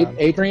 Oh, and man.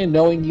 Adrian,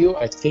 knowing you,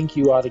 I think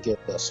you ought to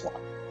get this one.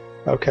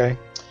 Okay.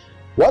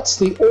 What's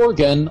the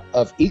organ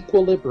of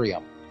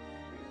equilibrium?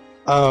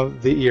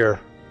 The ear.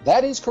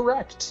 That is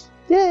correct.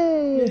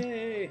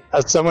 Yay!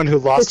 As someone who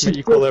lost my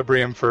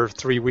equilibrium for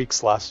 3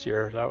 weeks last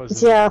year, that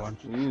was a good one.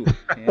 Ooh,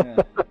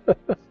 yeah.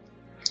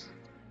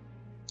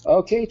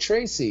 Okay,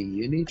 Tracy,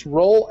 you need to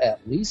roll at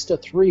least a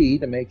 3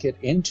 to make it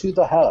into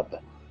the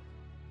hub.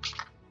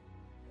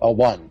 A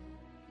 1.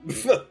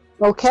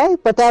 Okay,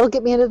 but that'll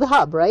get me into the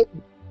hub, right?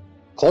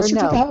 Closer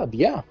to the hub,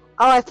 yeah.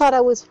 Oh, I thought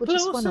I was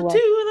just one away.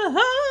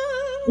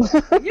 To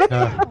the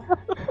hub!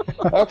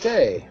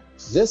 Okay,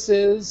 this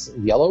is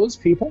Yellow as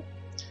People.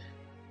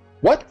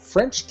 What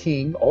French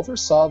king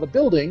oversaw the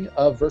building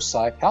of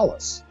Versailles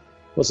Palace?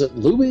 Was it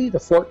Louis the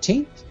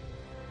 14th,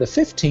 the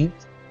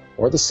 15th,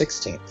 or the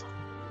 16th?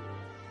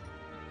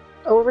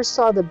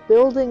 Oversaw the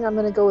building. I'm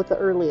going to go with the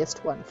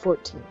earliest one,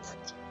 14th.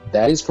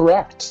 That is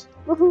correct.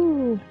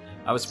 Woohoo!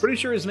 I was pretty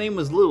sure his name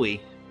was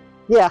Louis.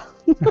 Yeah.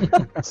 All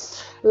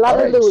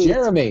right, Louis.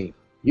 Jeremy,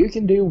 you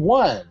can do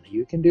 1.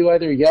 You can do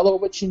either yellow,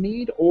 which you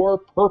need, or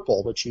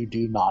purple, which you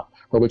do not,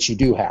 or which you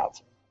do have.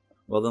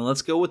 Well, then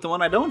let's go with the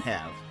one I don't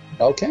have.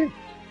 Okay.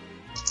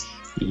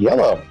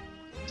 Yellow.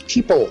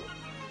 People.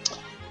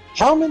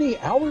 How many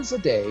hours a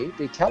day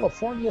did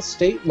California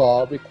state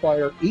law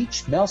require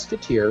each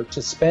Mouseketeer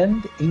to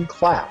spend in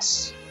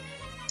class?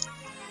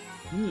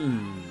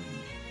 And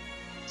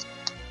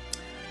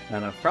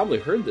I've probably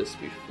heard this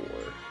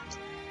before.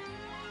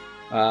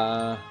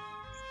 I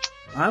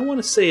want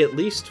to say at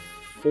least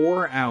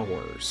 4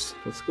 hours.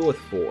 Let's go with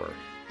 4.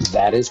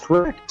 That is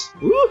correct.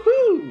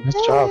 Woohoo!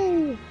 Nice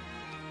job.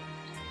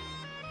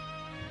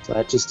 So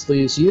that just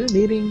leaves you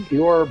needing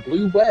your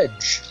blue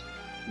wedge.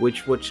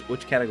 Which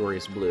category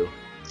is blue?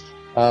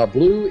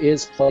 Blue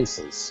is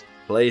places.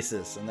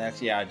 Places, and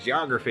that's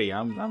geography.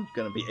 I'm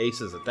gonna be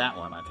aces at that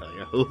one, I tell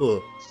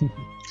you.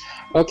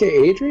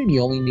 Okay, Adrian,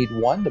 you only need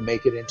 1 to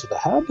make it into the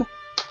hub.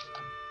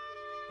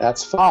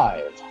 That's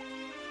 5.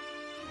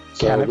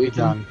 So we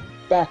can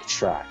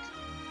backtrack.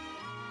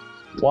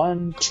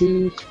 1,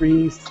 2,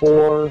 3,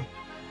 4,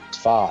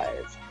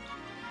 5.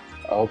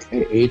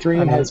 Okay,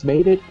 Adrian has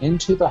made it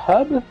into the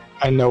hub.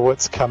 I know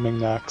what's coming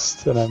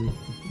next, and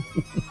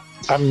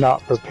I'm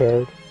not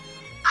prepared.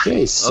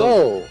 Okay,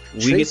 so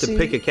we get to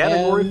pick a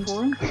category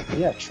for him?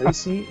 Yeah,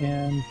 Tracy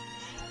and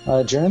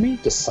Jeremy,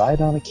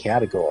 decide on a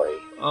category.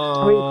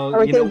 Are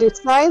we going to do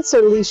science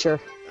or leisure?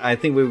 I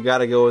think we've got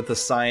to go with the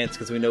science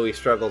because we know he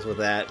struggles with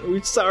that.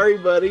 We're sorry,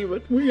 buddy,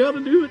 but we got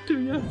to do it to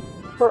you.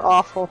 We're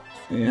awful.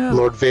 Yeah.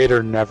 Lord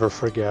Vader never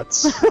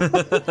forgets.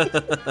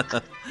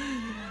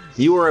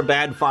 You were a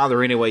bad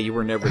father anyway. You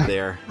were never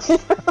there. To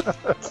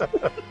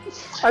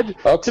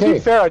be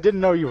fair, I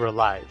didn't know you were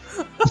alive.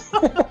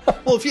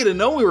 Well, if you'd have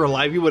known we were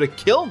alive, you would have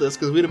killed us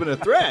because we'd have been a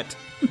threat.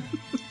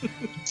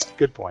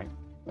 Good point.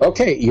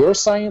 Okay, your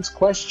science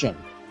question.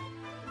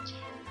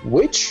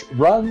 Which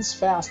runs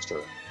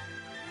faster,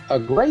 a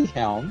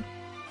greyhound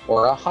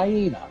or a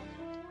hyena?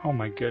 Oh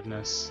my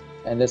goodness.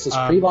 And this is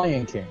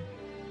pre-Lion King.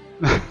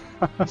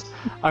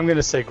 I'm going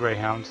to say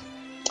greyhound.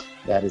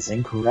 That is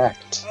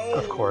incorrect.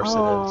 Of course it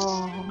is.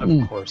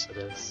 Of course it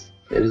is.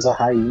 It is a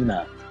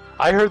hyena.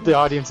 I heard the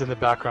audience in the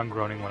background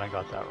groaning when I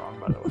got that wrong,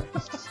 by the way.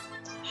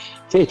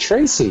 Okay,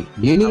 Tracy,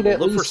 you need at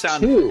least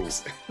 2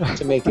 effects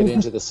to make it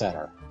into the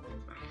center.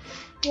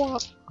 Yeah.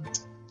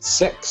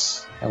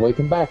 6, and we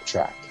can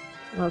backtrack.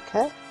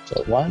 Okay.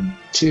 So 1,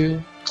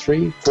 2,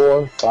 3,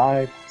 4,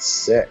 5,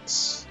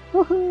 6.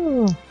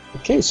 Woohoo!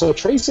 Okay, so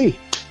Tracy,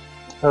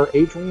 or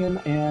Adrian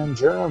and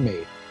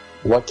Jeremy,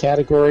 what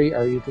category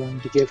are you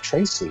going to give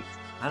Tracy?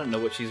 I don't know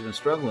what she's been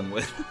struggling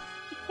with.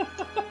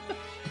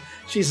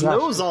 She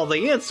knows all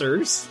the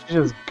answers. She's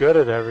just good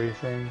at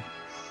everything.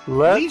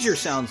 Leisure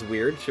sounds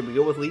weird. Should we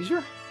go with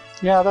leisure?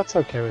 Yeah, that's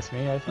okay with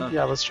me. I think, okay.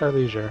 Yeah, let's try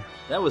leisure.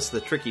 That was the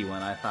tricky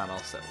one. I thought I'll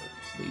set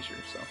with leisure.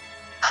 So.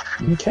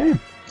 Okay,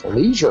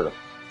 leisure.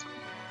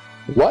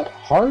 What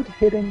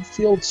hard-hitting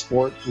field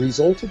sport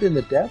resulted in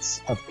the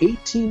deaths of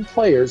 18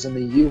 players in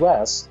the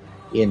U.S.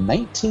 in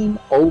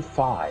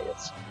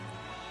 1905?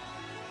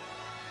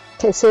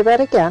 Okay, say that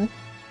again.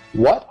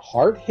 What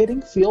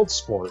hard-hitting field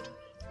sport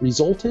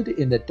resulted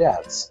in the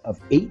deaths of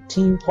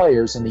 18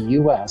 players in the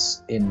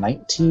U.S. in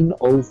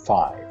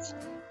 1905?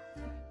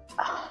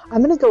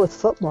 I'm going to go with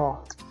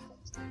football.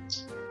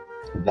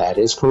 That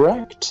is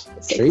correct.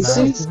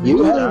 Tracy,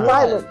 you really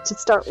violent to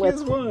start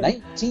with.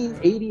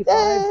 1985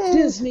 Yay!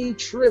 Disney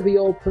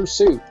Trivial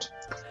Pursuit.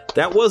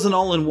 That wasn't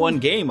all in one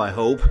game, I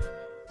hope.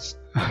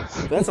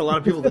 That's a lot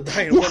of people that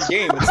die in one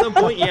game. At some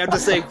point, you have to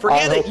say,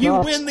 "Forget it, you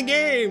win the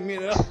game."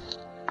 You know.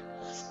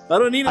 I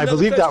don't need. I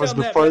believe that was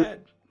before.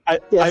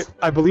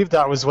 I believe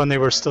that was when they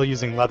were still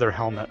using leather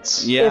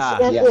helmets. Yeah,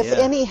 if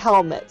any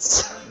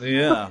helmets.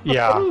 Yeah.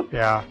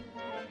 Yeah.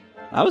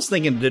 I was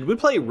thinking, did we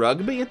play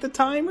rugby at the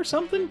time or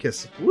something?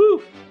 Because,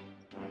 woo!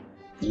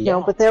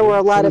 Yeah, but there were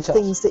a lot of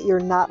things that you're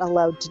not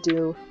allowed to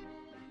do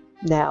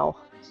now.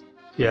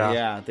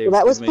 Yeah.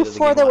 That was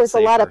before there was a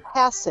lot of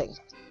passing.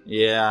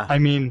 Yeah. I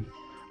mean,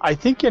 I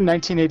think in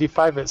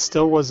 1985 it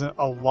still wasn't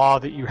a law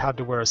that you had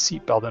to wear a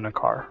seatbelt in a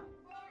car.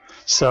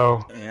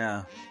 So,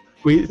 yeah.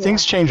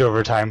 Things change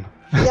over time.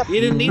 Yep. You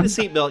didn't need a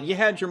seatbelt. You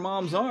had your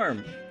mom's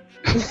arm.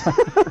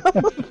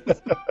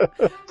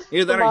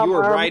 Either that or you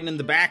were riding in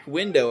the back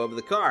window of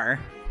the car.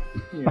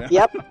 You know?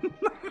 Yep.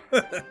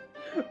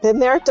 Been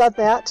there, done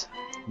that.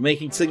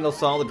 Making signals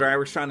to all the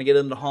drivers trying to get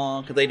them to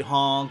honk. They'd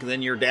honk, and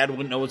then your dad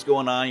wouldn't know what's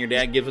going on. Your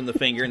dad gives them the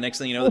finger, and next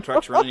thing you know, the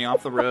truck's running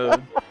off the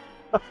road.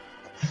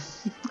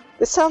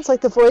 This sounds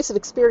like the voice of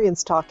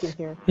experience talking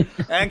here.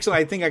 Actually,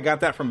 I think I got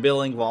that from Bill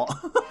Engvall.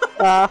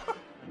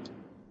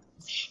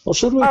 Well,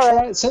 should we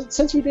try,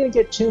 since we didn't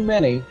get too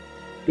many,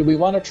 do we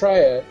want to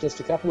try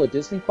just a couple of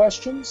Disney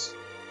questions?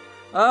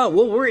 Well,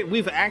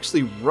 we've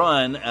actually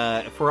run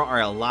for our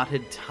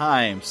allotted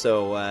time,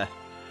 so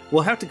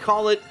we'll have to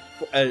call it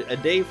a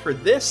day for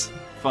this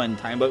fun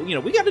time. But,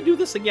 we got to do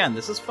this again.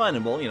 This is fun,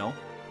 and we'll,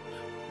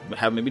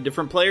 have maybe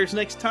different players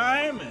next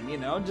time,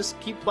 and, just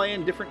keep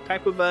playing different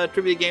type of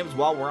trivia games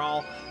while we're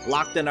all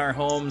locked in our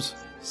homes,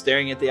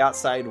 staring at the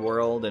outside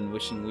world and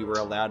wishing we were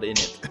allowed in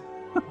it.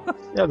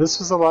 Yeah, this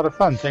was a lot of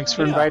fun. Thanks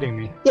for inviting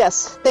me.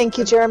 Yes, thank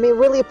you, Jeremy.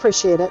 Really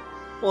appreciate it.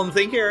 Well, and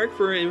thank you, Eric,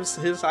 for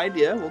his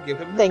idea. We'll give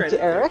him the credit. Thank you,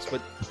 Eric.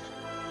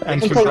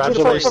 And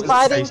congratulations,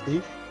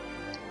 Stacey.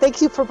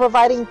 Thank you for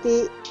providing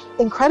the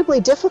incredibly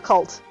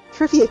difficult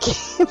trivia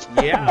game.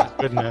 Yeah.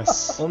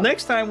 Goodness. Well,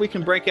 next time we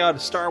can break out a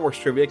Star Wars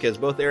trivia, because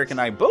both Eric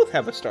and I both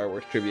have a Star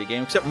Wars trivia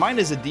game, except mine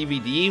is a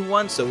DVD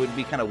one, so it would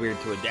be kind of weird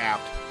to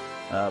adapt.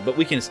 But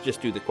we can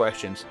just do the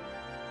questions.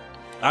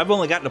 I've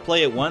only gotten to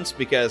play it once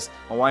because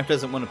my wife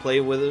doesn't want to play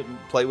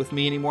with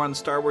me anymore on the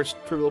Star Wars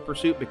Trivial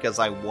Pursuit because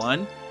I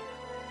won.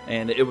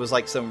 And it was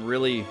like some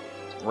really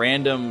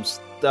random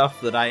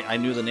stuff that I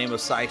knew the name of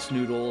Sice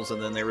Noodles,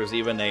 and then there was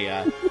even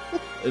a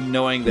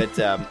knowing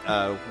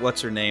that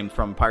what's her name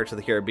from Pirates of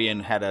the Caribbean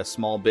had a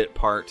small bit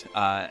part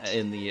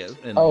in the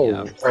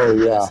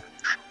yeah.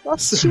 Well,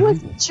 she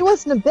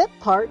wasn't a bit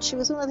part. She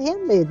was one of the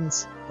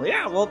handmaidens. Well,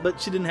 yeah, but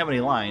she didn't have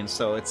any lines,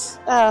 so it's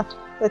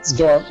that's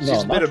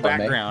just a bit of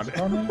background.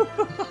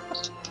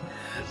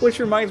 Which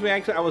reminds me,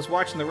 actually, I was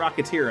watching The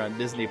Rocketeer on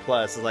Disney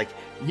Plus. It's like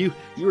you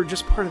were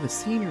just part of the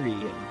scenery,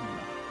 and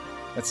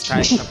that's the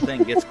kind of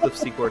thing gets Cliff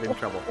Secord in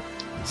trouble.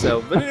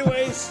 So, but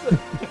anyways,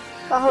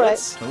 all right,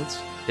 let's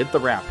hit the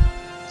wrap.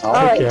 All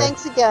right,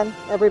 thanks again,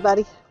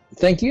 everybody.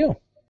 Thank you.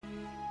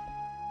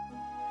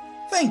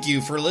 Thank you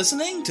for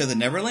listening to the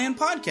Neverland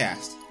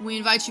Podcast. We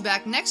invite you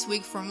back next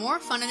week for more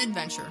fun and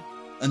adventure.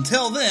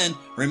 Until then,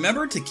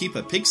 remember to keep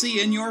a pixie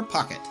in your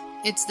pocket.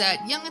 It's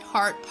that young at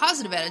heart,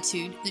 positive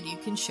attitude that you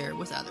can share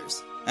with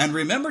others. And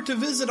remember to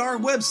visit our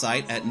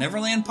website at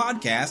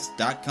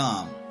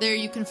neverlandpodcast.com. There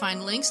you can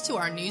find links to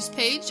our news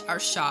page, our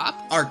shop,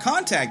 our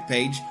contact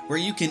page, where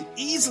you can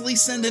easily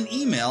send an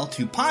email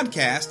to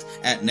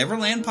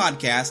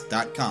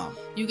podcast@neverlandpodcast.com.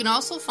 You can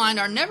also find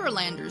our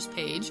Neverlanders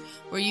page,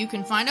 where you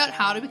can find out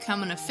how to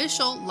become an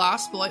official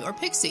Lost Boy or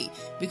Pixie,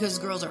 because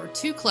girls are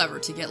too clever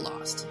to get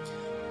lost.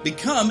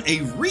 Become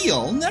a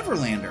real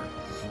Neverlander.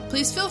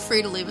 Please feel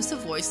free to leave us a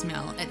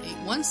voicemail at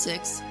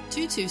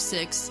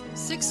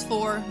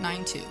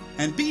 816-226-6492.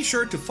 And be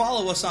sure to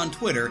follow us on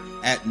Twitter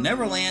at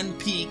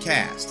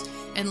NeverlandPcast.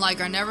 And like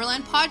our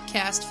Neverland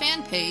Podcast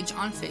fan page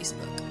on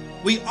Facebook.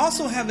 We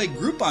also have a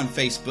group on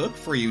Facebook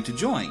for you to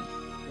join.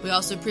 We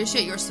also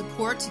appreciate your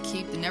support to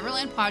keep the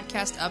Neverland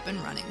Podcast up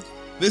and running.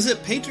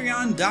 Visit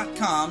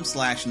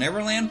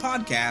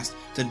patreon.com/NeverlandPodcast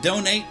to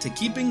donate to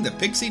keeping the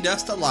pixie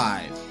dust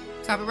alive.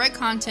 Copyright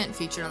content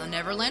featured on the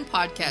Neverland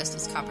Podcast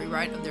is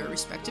copyright of their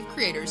respective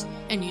creators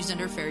and used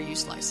under fair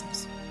use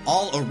license.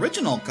 All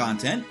original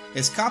content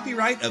is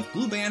copyright of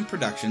Blue Band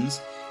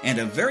Productions, and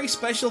a very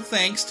special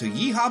thanks to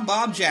Yeehaw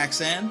Bob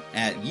Jackson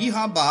at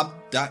Yeehaw Bob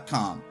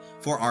BetMGM.com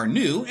for our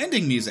new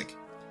ending music.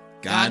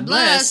 God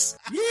bless.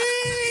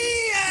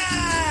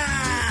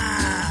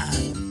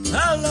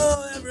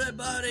 Hello,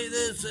 everybody.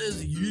 This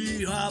is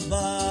Yeehaw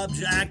Bob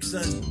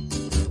Jackson.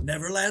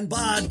 Neverland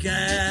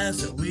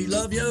Podcast. We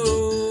love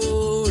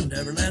you.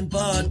 Neverland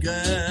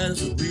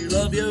Podcast. We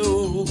love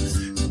you.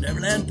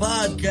 Neverland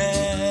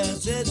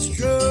Podcast. It's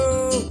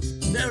true.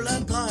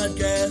 Neverland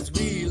Podcast.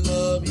 We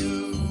love you.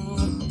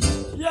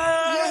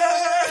 Yeah!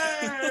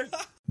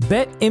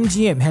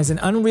 BetMGM has an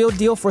unreal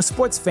deal for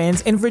sports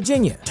fans in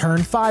Virginia. Turn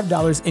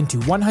 $5 into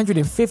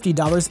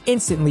 $150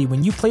 instantly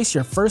when you place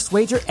your first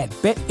wager at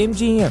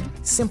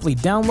BetMGM. Simply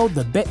download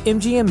the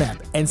BetMGM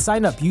app and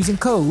sign up using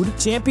code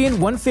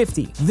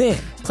Champion150. Then,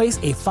 place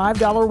a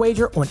 $5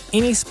 wager on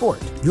any sport.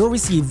 You'll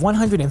receive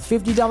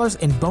 $150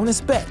 in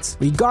bonus bets,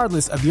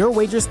 regardless of your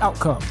wager's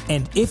outcome.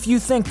 And if you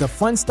think the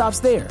fun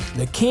stops there,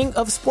 the king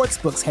of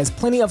sportsbooks has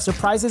plenty of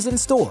surprises in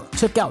store.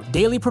 Check out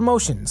daily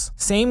promotions,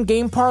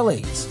 same-game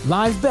parlays,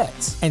 live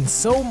bets, and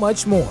so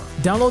much more.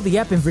 Download the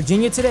app in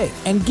Virginia today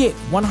and get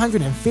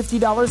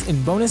 $150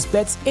 in bonus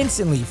bets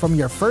instantly from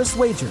your first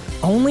wager.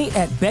 Only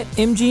at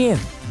BetMGM.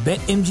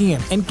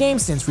 BetMGM and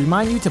GameSense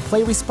remind you to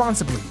play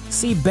responsibly.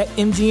 See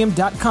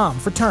BetMGM.com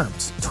for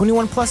terms.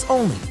 21 plus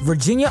only.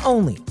 Virginia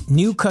only.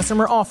 New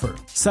customer offer.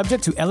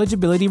 Subject to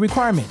eligibility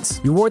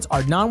requirements. Rewards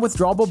are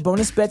non-withdrawable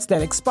bonus bets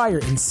that expire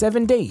in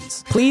 7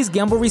 days. Please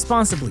gamble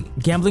responsibly.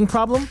 Gambling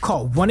problem?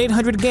 Call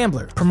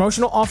 1-800-GAMBLER.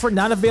 Promotional offer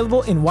not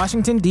available in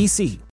Washington, D.C.